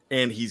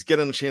and he's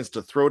getting a chance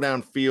to throw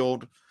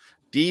downfield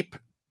deep,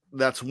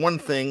 that's one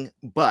thing.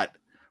 But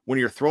when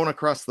you're thrown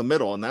across the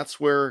middle, and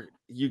that's where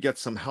you get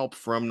some help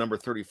from number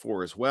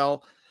 34 as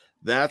well,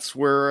 that's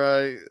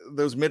where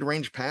those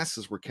mid-range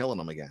passes were killing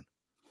them again.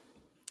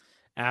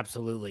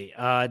 Absolutely.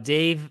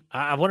 Dave,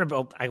 I want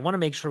to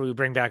make sure we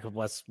bring back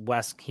Wes.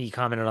 He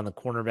commented on the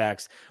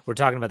cornerbacks. We're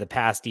talking about the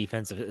pass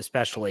defense,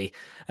 especially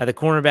the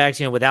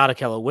cornerbacks, without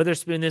Ahkello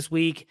Witherspoon this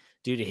week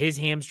due to his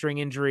hamstring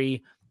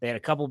injury. They had a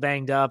couple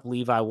banged up.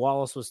 Levi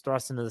Wallace was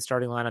thrust into the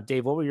starting lineup.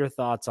 Dave, what were your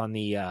thoughts on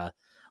the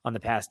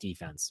pass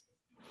defense?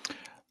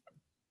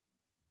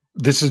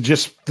 This is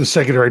just the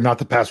secondary, not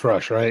the pass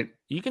rush, right?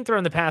 You can throw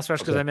in the pass rush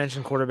because I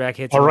mentioned quarterback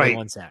hits. All right.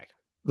 1 sack.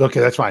 Okay,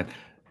 that's fine.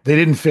 They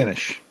didn't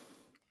finish.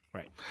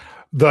 Right.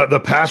 The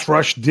pass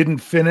rush didn't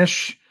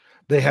finish.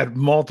 They had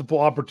multiple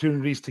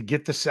opportunities to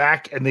get the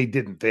sack, and they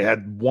didn't. They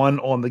had one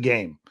on the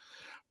game.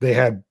 They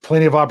had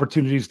plenty of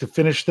opportunities to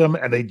finish them,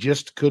 and they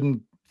just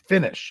couldn't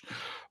finish.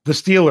 The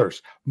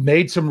Steelers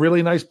made some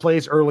really nice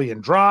plays early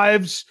in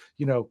drives,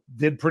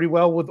 did pretty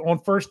well on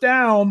first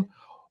down,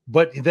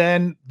 but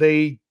then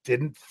they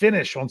didn't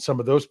finish on some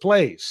of those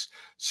plays.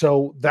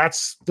 So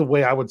that's the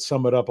way I would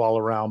sum it up all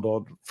around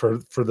for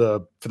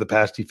the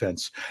pass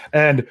defense.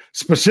 And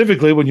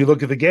specifically, when you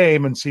look at the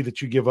game and see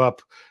that you give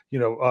up,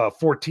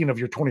 14 of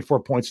your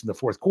 24 points in the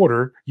fourth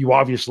quarter, you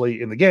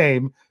obviously in the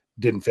game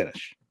didn't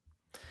finish.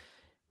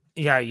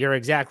 Yeah, you're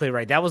exactly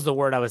right. That was the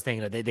word I was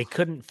thinking of. They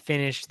couldn't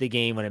finish the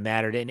game when it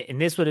mattered. And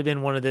this would have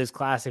been one of those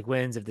classic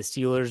wins if the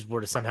Steelers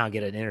were to somehow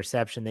get an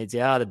interception. They'd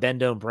say, the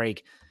bend don't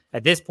break.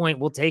 At this point,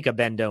 we'll take a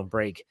bend don't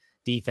break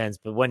defense.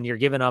 But when you're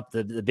giving up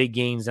the big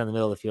gains down the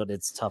middle of the field,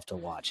 it's tough to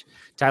watch.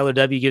 Tyler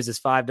W. gives us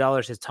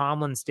 $5. Says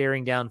Tomlin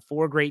staring down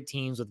 4 great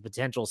teams with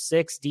potential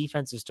 6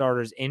 defensive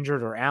starters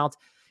injured or out.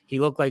 He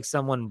looked like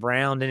someone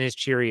browned in his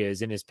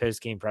Cheerios in his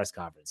post-game press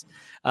conference.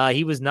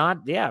 He was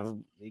not,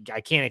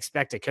 I can't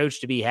expect a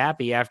coach to be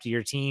happy after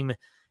your team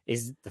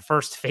is the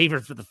first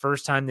favorite for the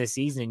first time this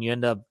season and you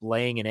end up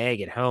laying an egg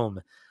at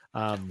home.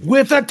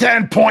 With a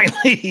 10-point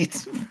lead.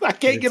 I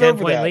can't get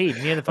over that. Lead.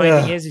 The funny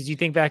thing is you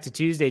think back to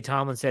Tuesday,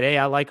 Tomlin said, hey,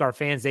 I like our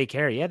fans. They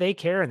care. Yeah, they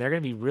care, and they're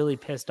going to be really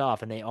pissed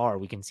off, and they are.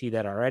 We can see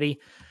that already.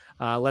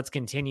 Let's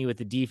continue with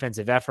the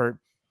defensive effort.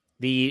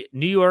 The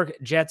New York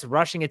Jets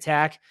rushing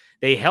attack,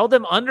 they held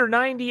them under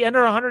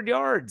 100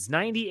 yards,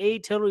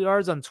 98 total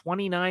yards on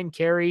 29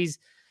 carries.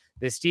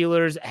 The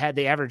Steelers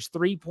they averaged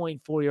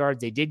 3.4 yards.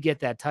 They did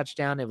get that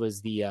touchdown. It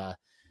was the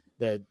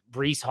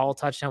Breece Hall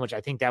touchdown, which I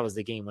think that was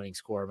the game-winning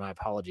score. My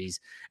apologies.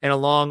 And a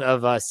long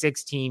of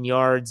 16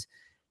 yards.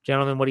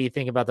 Gentlemen, what do you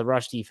think about the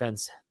rush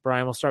defense?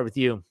 Brian, we'll start with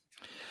you.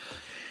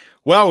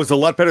 Well, it was a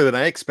lot better than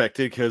I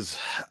expected because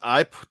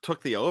I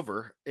took the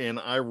over, and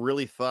I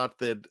really thought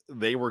that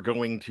they were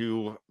really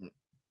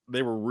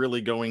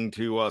going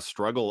to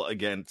struggle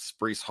against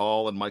Breece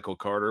Hall and Michael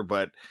Carter,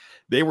 but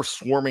they were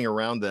swarming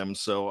around them.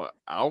 So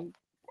I'll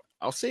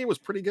say it was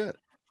pretty good.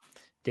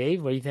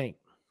 Dave, what do you think?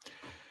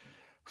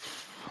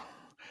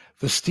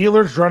 The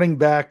Steelers running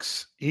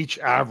backs each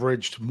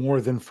averaged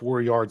more than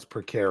 4 yards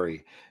per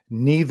carry.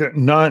 Neither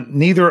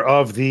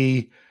of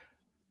the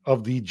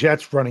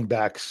Jets running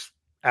backs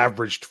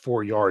averaged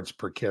 4 yards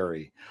per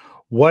carry.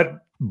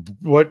 What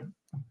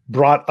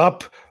brought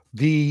up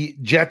the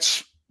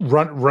Jets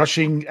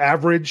rushing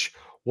average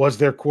was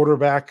their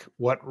quarterback.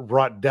 What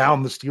brought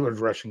down the Steelers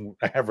rushing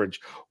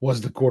average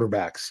was the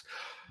quarterbacks.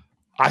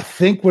 I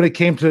think when it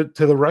came to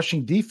the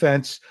rushing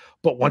defense,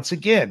 but once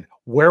again,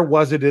 where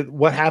was it?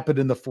 What happened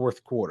in the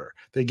fourth quarter?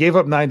 They gave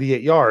up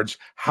 98 yards.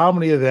 How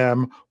many of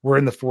them were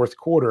in the fourth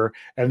quarter?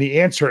 And the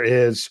answer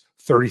is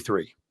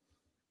 33.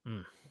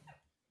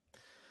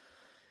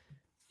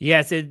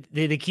 Yes,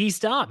 the key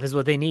stop is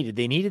what they needed.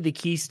 They needed the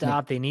key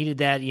stop. They needed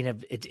that.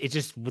 It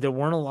just, there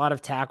weren't a lot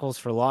of tackles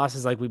for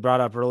losses like we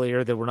brought up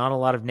earlier. There were not a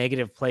lot of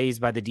negative plays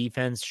by the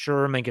defense.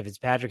 Sure, Minkah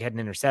Fitzpatrick had an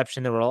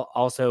interception. There were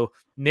also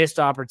missed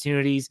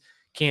opportunities.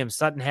 Cam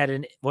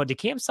Sutton did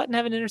Cam Sutton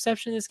have an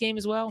interception in this game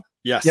as well?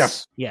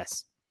 Yes.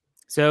 Yes.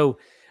 So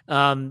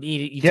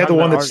He had the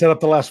one that set up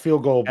the last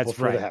field goal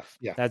before the half.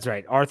 Yeah, that's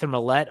right. Arthur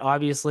Millette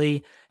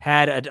obviously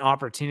had an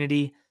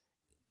opportunity.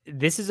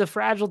 This is a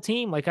fragile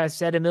team. Like I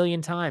said a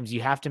million times,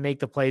 you have to make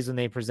the plays when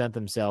they present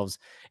themselves,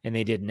 and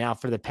they did. Now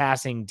for the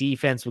passing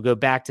defense, we'll go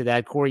back to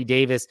that. Corey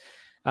Davis,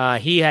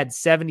 he had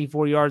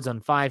 74 yards on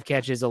 5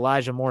 catches.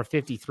 Elijah Moore,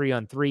 53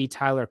 on 3.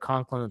 Tyler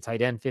Conklin, the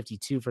tight end,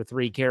 52 for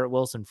 3. Garrett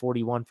Wilson,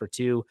 41 for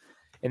 2.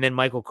 And then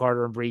Michael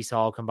Carter and Breece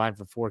Hall combined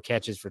for 4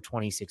 catches for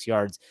 26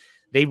 yards.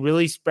 They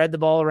really spread the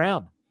ball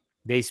around.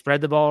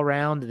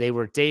 They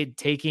were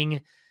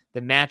taking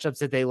the matchups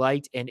that they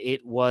liked, and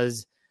it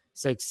was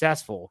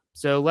successful.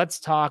 So let's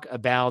talk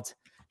about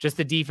just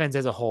the defense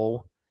as a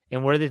whole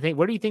and where do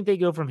you think they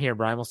go from here,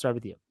 Brian? We'll start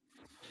with you.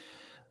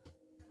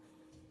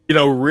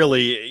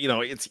 Really,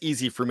 it's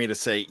easy for me to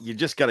say you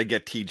just got to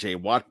get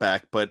TJ Watt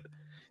back, but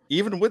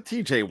even with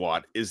TJ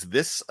Watt, is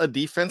this a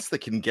defense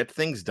that can get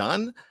things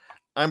done?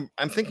 I'm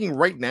thinking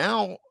right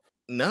now,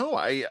 no,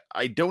 I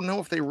don't know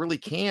if they really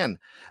can.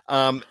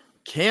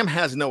 Cam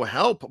has no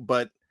help,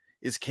 but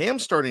is Cam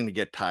starting to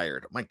get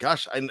tired? My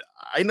gosh,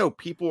 I know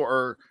people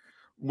are,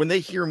 when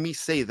they hear me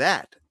say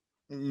that,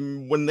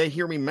 when they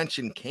hear me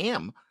mention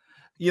Cam,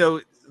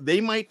 they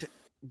might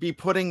be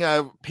putting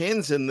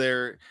pins in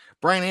their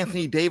Brian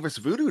Anthony Davis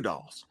voodoo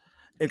dolls.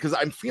 And because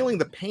I'm feeling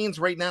the pains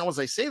right now as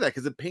I say that,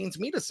 because it pains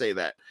me to say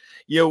that.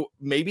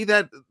 Maybe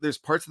that there's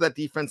parts of that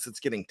defense that's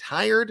getting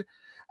tired.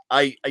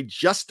 I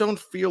just don't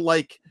feel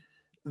like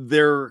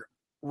they're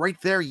right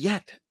there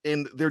yet,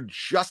 and they're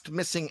just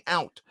missing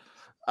out.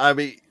 I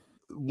mean,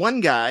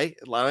 one guy,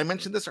 I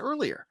mentioned this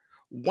earlier,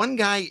 one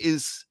guy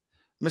is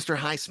Mr.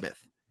 Highsmith.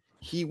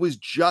 He was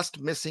just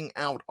missing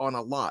out on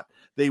a lot.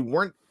 They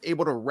weren't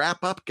able to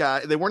wrap up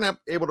They weren't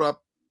able to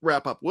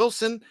wrap up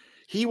Wilson.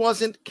 He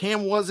wasn't.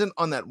 Cam wasn't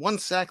on that one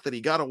sack that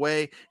he got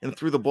away and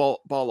threw the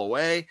ball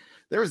away.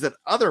 There was that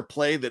other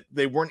play that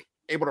they weren't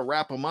able to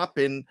wrap him up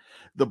in.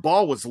 The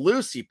ball was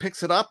loose. He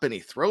picks it up and he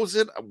throws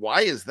it.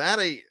 Why is that?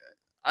 I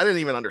didn't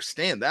even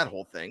understand that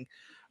whole thing.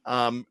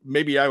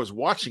 Maybe I was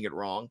watching it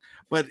wrong.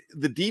 But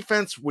the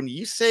defense, when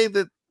you say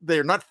that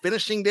they're not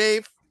finishing,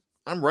 Dave,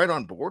 I'm right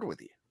on board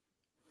with you.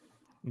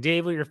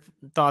 Dave, what are your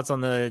thoughts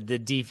on the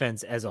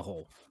defense as a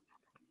whole?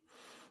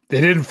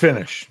 They didn't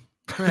finish.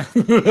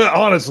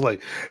 Honestly,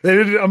 they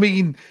didn't. I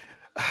mean,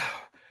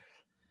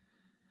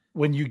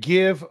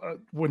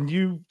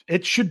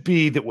 it should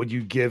be that when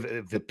you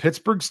give the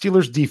Pittsburgh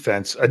Steelers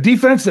defense, a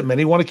defense that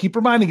many want to keep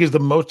reminding is the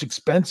most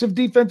expensive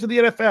defense in the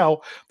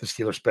NFL, the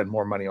Steelers spend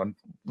more money on,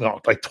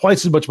 like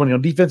twice as much money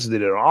on defense as they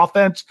did on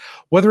offense.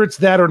 Whether it's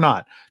that or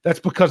not,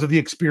 that's because of the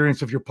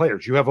experience of your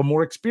players. You have a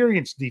more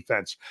experienced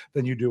defense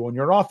than you do on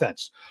your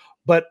offense.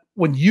 But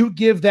when you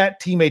give that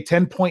team a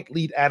 10-point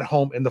lead at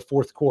home in the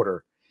fourth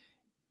quarter,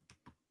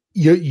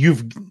 you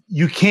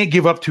can't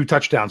give up 2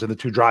 touchdowns in the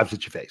 2 drives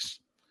that you face.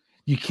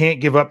 You can't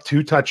give up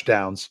 2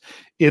 touchdowns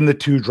in the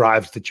 2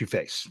 drives that you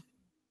face.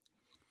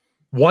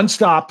 1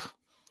 stop,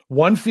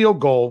 1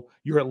 field goal,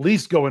 you're at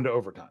least going to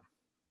overtime.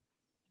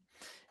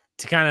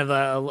 To kind of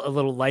a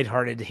little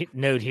lighthearted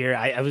note here,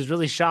 I was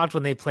really shocked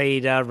when they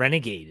played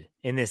Renegade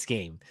in this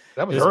game.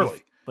 That was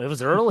early. But it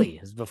was early.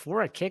 It was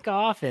before a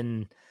kickoff,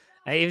 and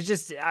it was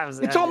just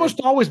it's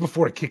almost always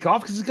before a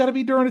kickoff because it's got to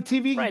be during a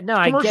TV. Right. No,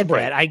 I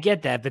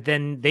get that. But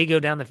then they go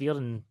down the field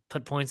and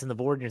put points on the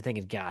board, and you're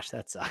thinking, gosh,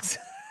 that sucks.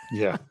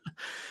 Yeah.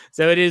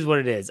 So it is what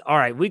it is. All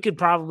right. We could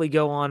probably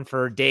go on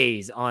for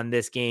days on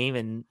this game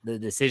and the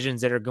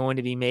decisions that are going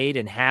to be made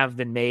and have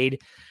been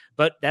made,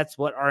 but that's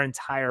what our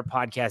entire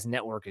podcast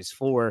network is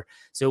for.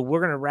 So we're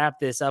going to wrap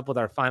this up with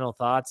our final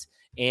thoughts,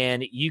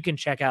 and you can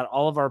check out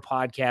all of our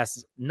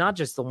podcasts, not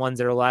just the ones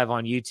that are live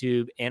on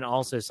YouTube and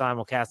also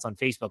simulcast on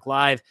Facebook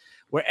Live,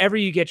 wherever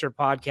you get your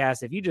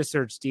podcasts. If you just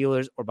search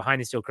Steelers or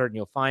Behind the Steel Curtain,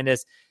 you'll find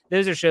us.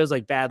 Those are shows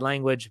like Bad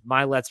Language,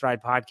 My Let's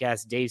Ride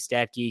podcast, Dave's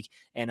Stat Geek,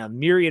 and a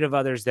myriad of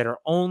others that are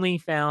only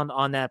found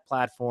on that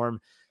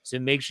platform. So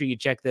make sure you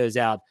check those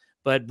out.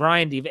 But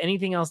Brian, do you have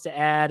anything else to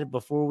add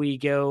before we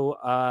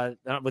go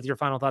with your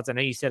final thoughts? I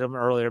know you said them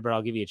earlier, but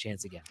I'll give you a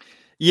chance again.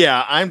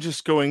 Yeah, I'm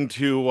just going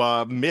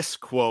to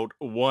misquote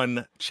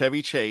one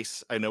Chevy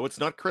Chase. I know it's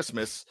not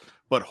Christmas,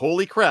 but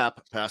holy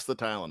crap, pass the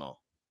Tylenol.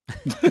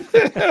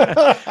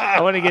 I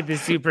want to get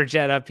this super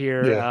chat up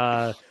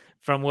here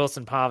from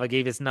Wilson Pava.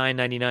 Gave us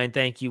 $9.99.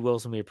 Thank you,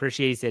 Wilson. We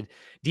appreciate it.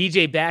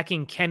 DJ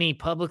backing Kenny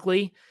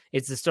publicly.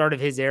 It's the start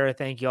of his era.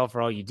 Thank you all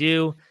for all you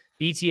do.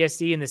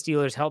 BTSC and the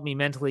Steelers helped me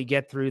mentally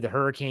get through the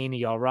hurricane.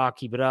 Y'all rock.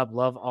 Keep it up.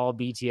 Love all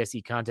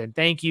BTSC content.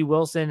 Thank you,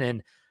 Wilson,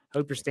 and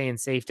hope you're staying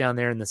safe down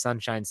there in the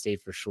Sunshine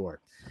State for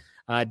sure.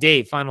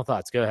 Dave, final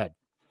thoughts. Go ahead.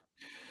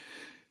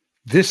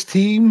 This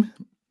team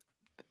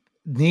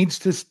needs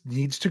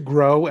to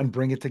grow and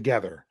bring it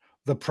together.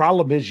 The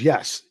problem is,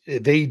 yes,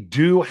 they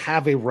do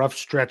have a rough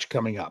stretch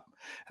coming up.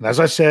 And as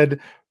I said,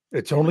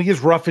 it's only as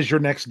rough as your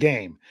next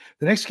game.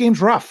 The next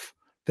game's rough.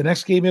 The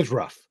next game is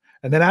rough.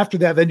 And then after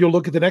that, then you'll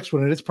look at the next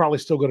one, and it's probably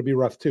still going to be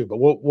rough too. But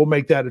we'll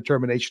make that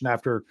determination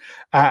after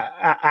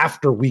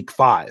week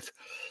 5.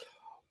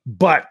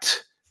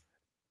 But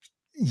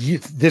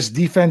this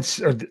defense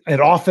and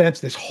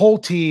offense, this whole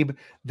team,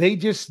 they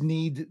just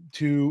need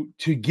to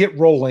get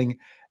rolling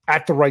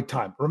at the right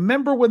time.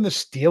 Remember when the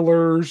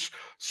Steelers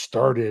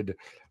started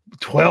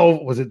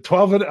 12? Was it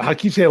 12? I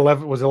keep saying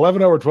 11. Was it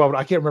 11-0 or 12?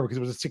 I can't remember because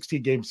it was a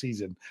 16-game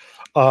season.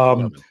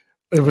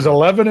 It was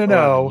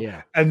 11-0,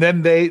 yeah. And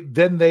then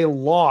they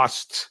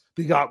lost.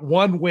 They got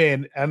one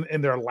win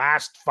in their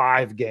last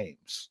 5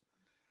 games.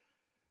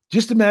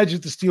 Just imagine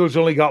if the Steelers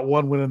only got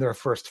one win in their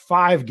first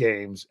 5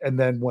 games and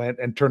then went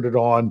and turned it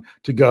on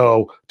to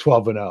go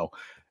 12-0.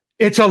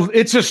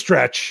 It's a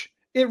stretch.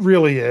 It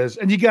really is.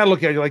 And you got to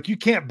look at it like, you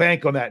can't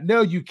bank on that.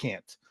 No, you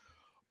can't.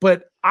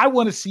 But I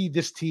want to see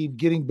this team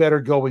getting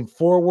better going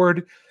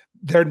forward.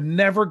 They're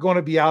never going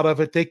to be out of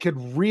it. They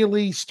could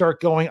really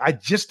start going. I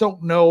just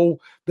don't know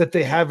that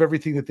they have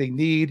everything that they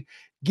need.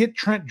 Get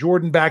Trent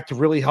Jordan back to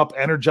really help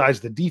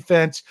energize the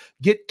defense.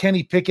 Get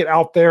Kenny Pickett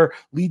out there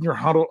leading your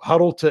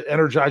huddle to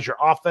energize your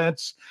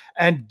offense,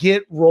 and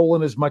get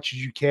rolling as much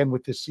as you can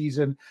with this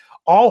season.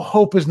 All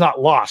hope is not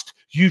lost.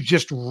 You've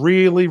just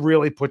really,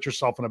 really put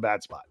yourself in a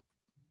bad spot.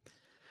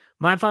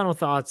 My final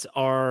thoughts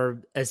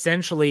are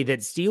essentially that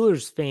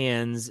Steelers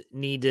fans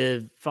need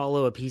to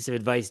follow a piece of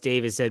advice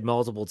Dave has said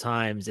multiple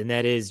times, and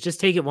that is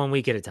just take it one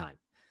week at a time.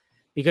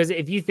 Because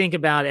if you think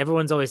about it,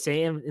 everyone's always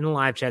saying in the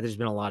live chat, there's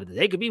been a lot of,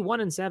 they could be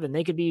 1-7,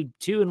 they could be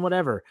 2 and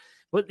whatever.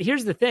 But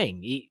here's the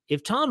thing.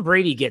 If Tom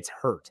Brady gets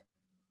hurt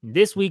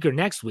this week or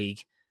next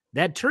week,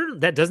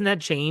 doesn't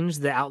that change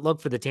the outlook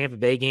for the Tampa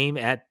Bay game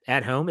at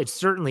home? It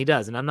certainly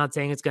does. And I'm not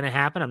saying it's going to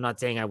happen. I'm not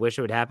saying I wish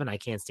it would happen. I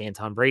can't stand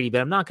Tom Brady, but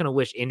I'm not going to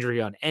wish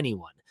injury on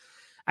anyone.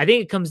 I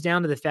think it comes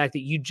down to the fact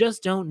that you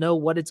just don't know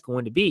what it's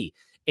going to be.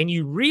 And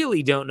you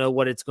really don't know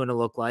what it's going to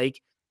look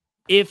like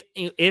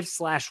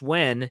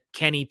if/when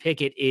Kenny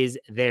Pickett is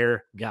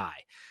their guy.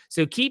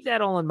 So keep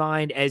that all in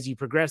mind as you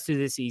progress through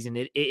this season.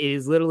 It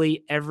is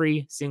literally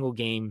every single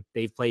game.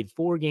 They've played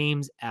 4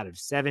 games out of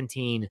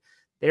 17.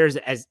 There's,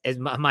 as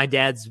my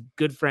dad's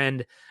good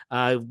friend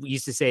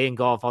used to say in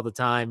golf all the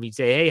time, he'd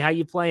say, hey, how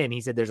you playing?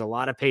 He said, there's a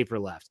lot of paper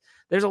left.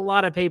 There's a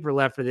lot of paper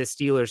left for this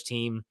Steelers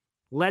team.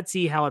 Let's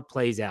see how it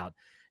plays out.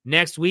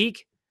 Next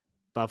week,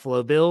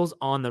 Buffalo Bills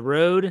on the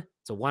road.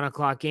 It's a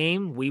 1:00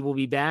 game. We will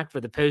be back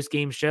for the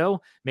post-game show.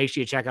 Make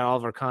sure you check out all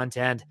of our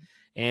content,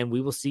 and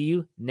we will see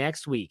you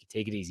next week.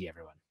 Take it easy,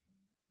 everyone.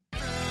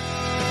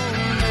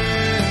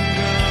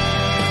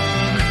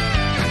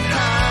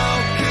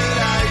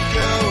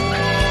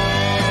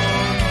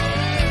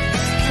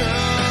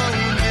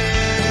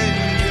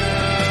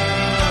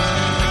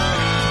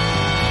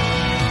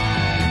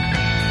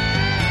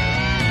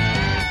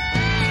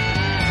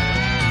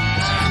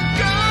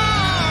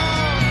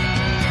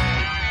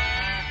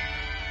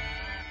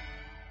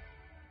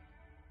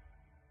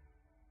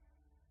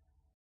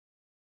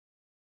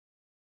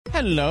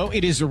 Hello,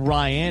 it is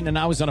Ryan, and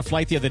I was on a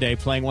flight the other day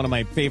playing one of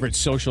my favorite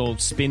social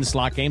spin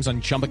slot games on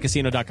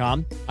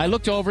ChumbaCasino.com. I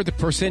looked over at the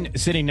person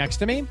sitting next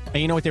to me, and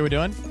you know what they were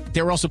doing?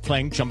 They were also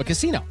playing Chumba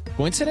Casino.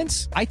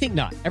 Coincidence? I think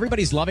not.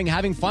 Everybody's loving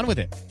having fun with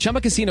it.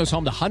 Chumba Casino is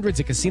home to hundreds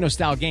of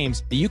casino-style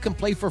games that you can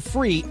play for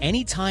free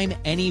anytime,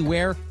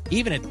 anywhere,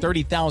 even at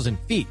 30,000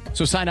 feet.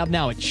 So sign up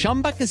now at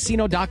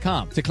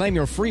ChumbaCasino.com to claim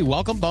your free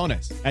welcome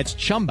bonus. That's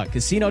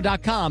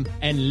ChumbaCasino.com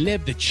and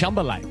live the Chumba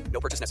life. No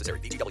purchase necessary.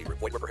 VGW.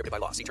 Void where prohibited by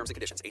law. See terms and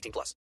conditions.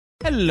 18+.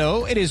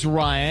 Hello, it is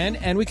Ryan,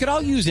 and we could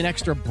all use an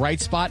extra bright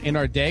spot in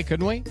our day,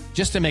 couldn't we?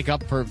 Just to make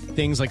up for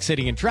things like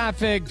sitting in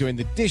traffic, doing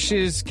the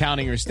dishes,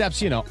 counting your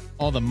steps,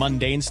 all the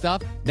mundane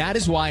stuff. That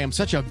is why I'm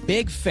such a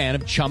big fan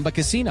of Chumba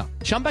Casino.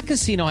 Chumba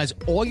Casino has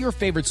all your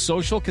favorite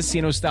social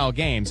casino-style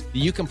games that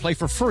you can play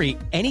for free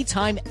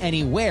anytime,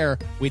 anywhere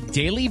with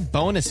daily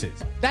bonuses.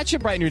 That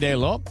should brighten your day a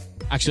little.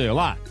 Actually, a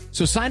lot.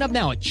 So sign up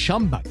now at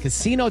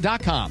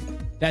ChumbaCasino.com.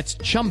 That's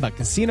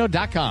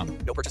ChumbaCasino.com.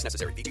 No purchase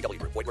necessary.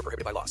 VGW. Void where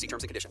prohibited by law. See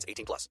terms and conditions.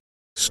 18+.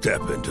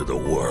 Step into the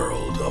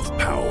world of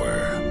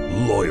power,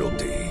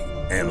 loyalty,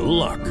 and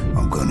luck.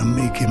 I'm gonna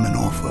make him an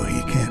offer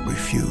he can't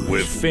refuse.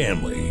 With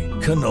family,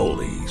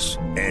 cannolis,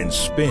 and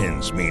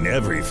spins mean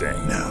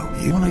everything. Now,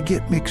 you wanna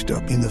get mixed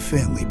up in the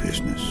family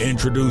business.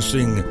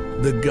 Introducing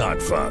The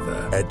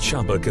Godfather at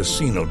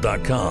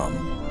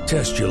ChumbaCasino.com.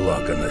 Test your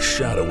luck in the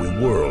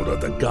shadowy world of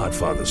The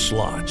Godfather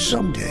slot.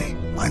 Someday,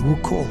 I will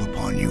call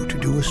upon you to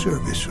do a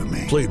service for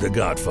me. Play The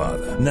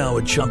Godfather now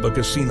at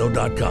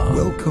ChumbaCasino.com.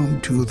 Welcome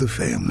to the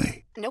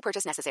family. No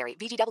purchase necessary.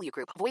 VGW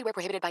Group. Void where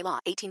prohibited by law.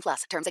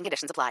 18+. Terms and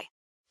conditions apply.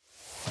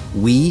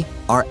 We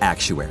are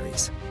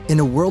actuaries. In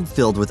a world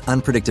filled with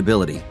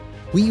unpredictability,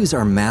 we use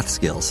our math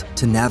skills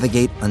to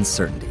navigate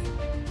uncertainty.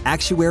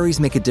 Actuaries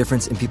make a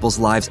difference in people's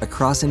lives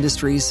across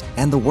industries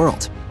and the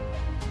world.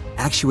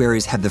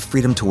 Actuaries have the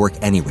freedom to work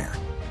anywhere.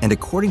 And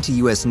according to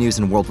U.S.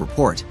 News & World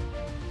Report,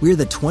 we're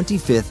the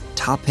 25th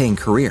top-paying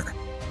career.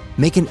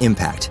 Make an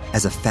impact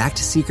as a fact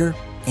seeker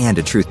and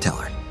a truth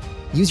teller.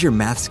 Use your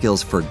math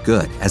skills for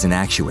good as an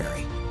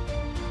actuary.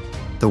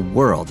 The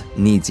world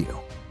needs you.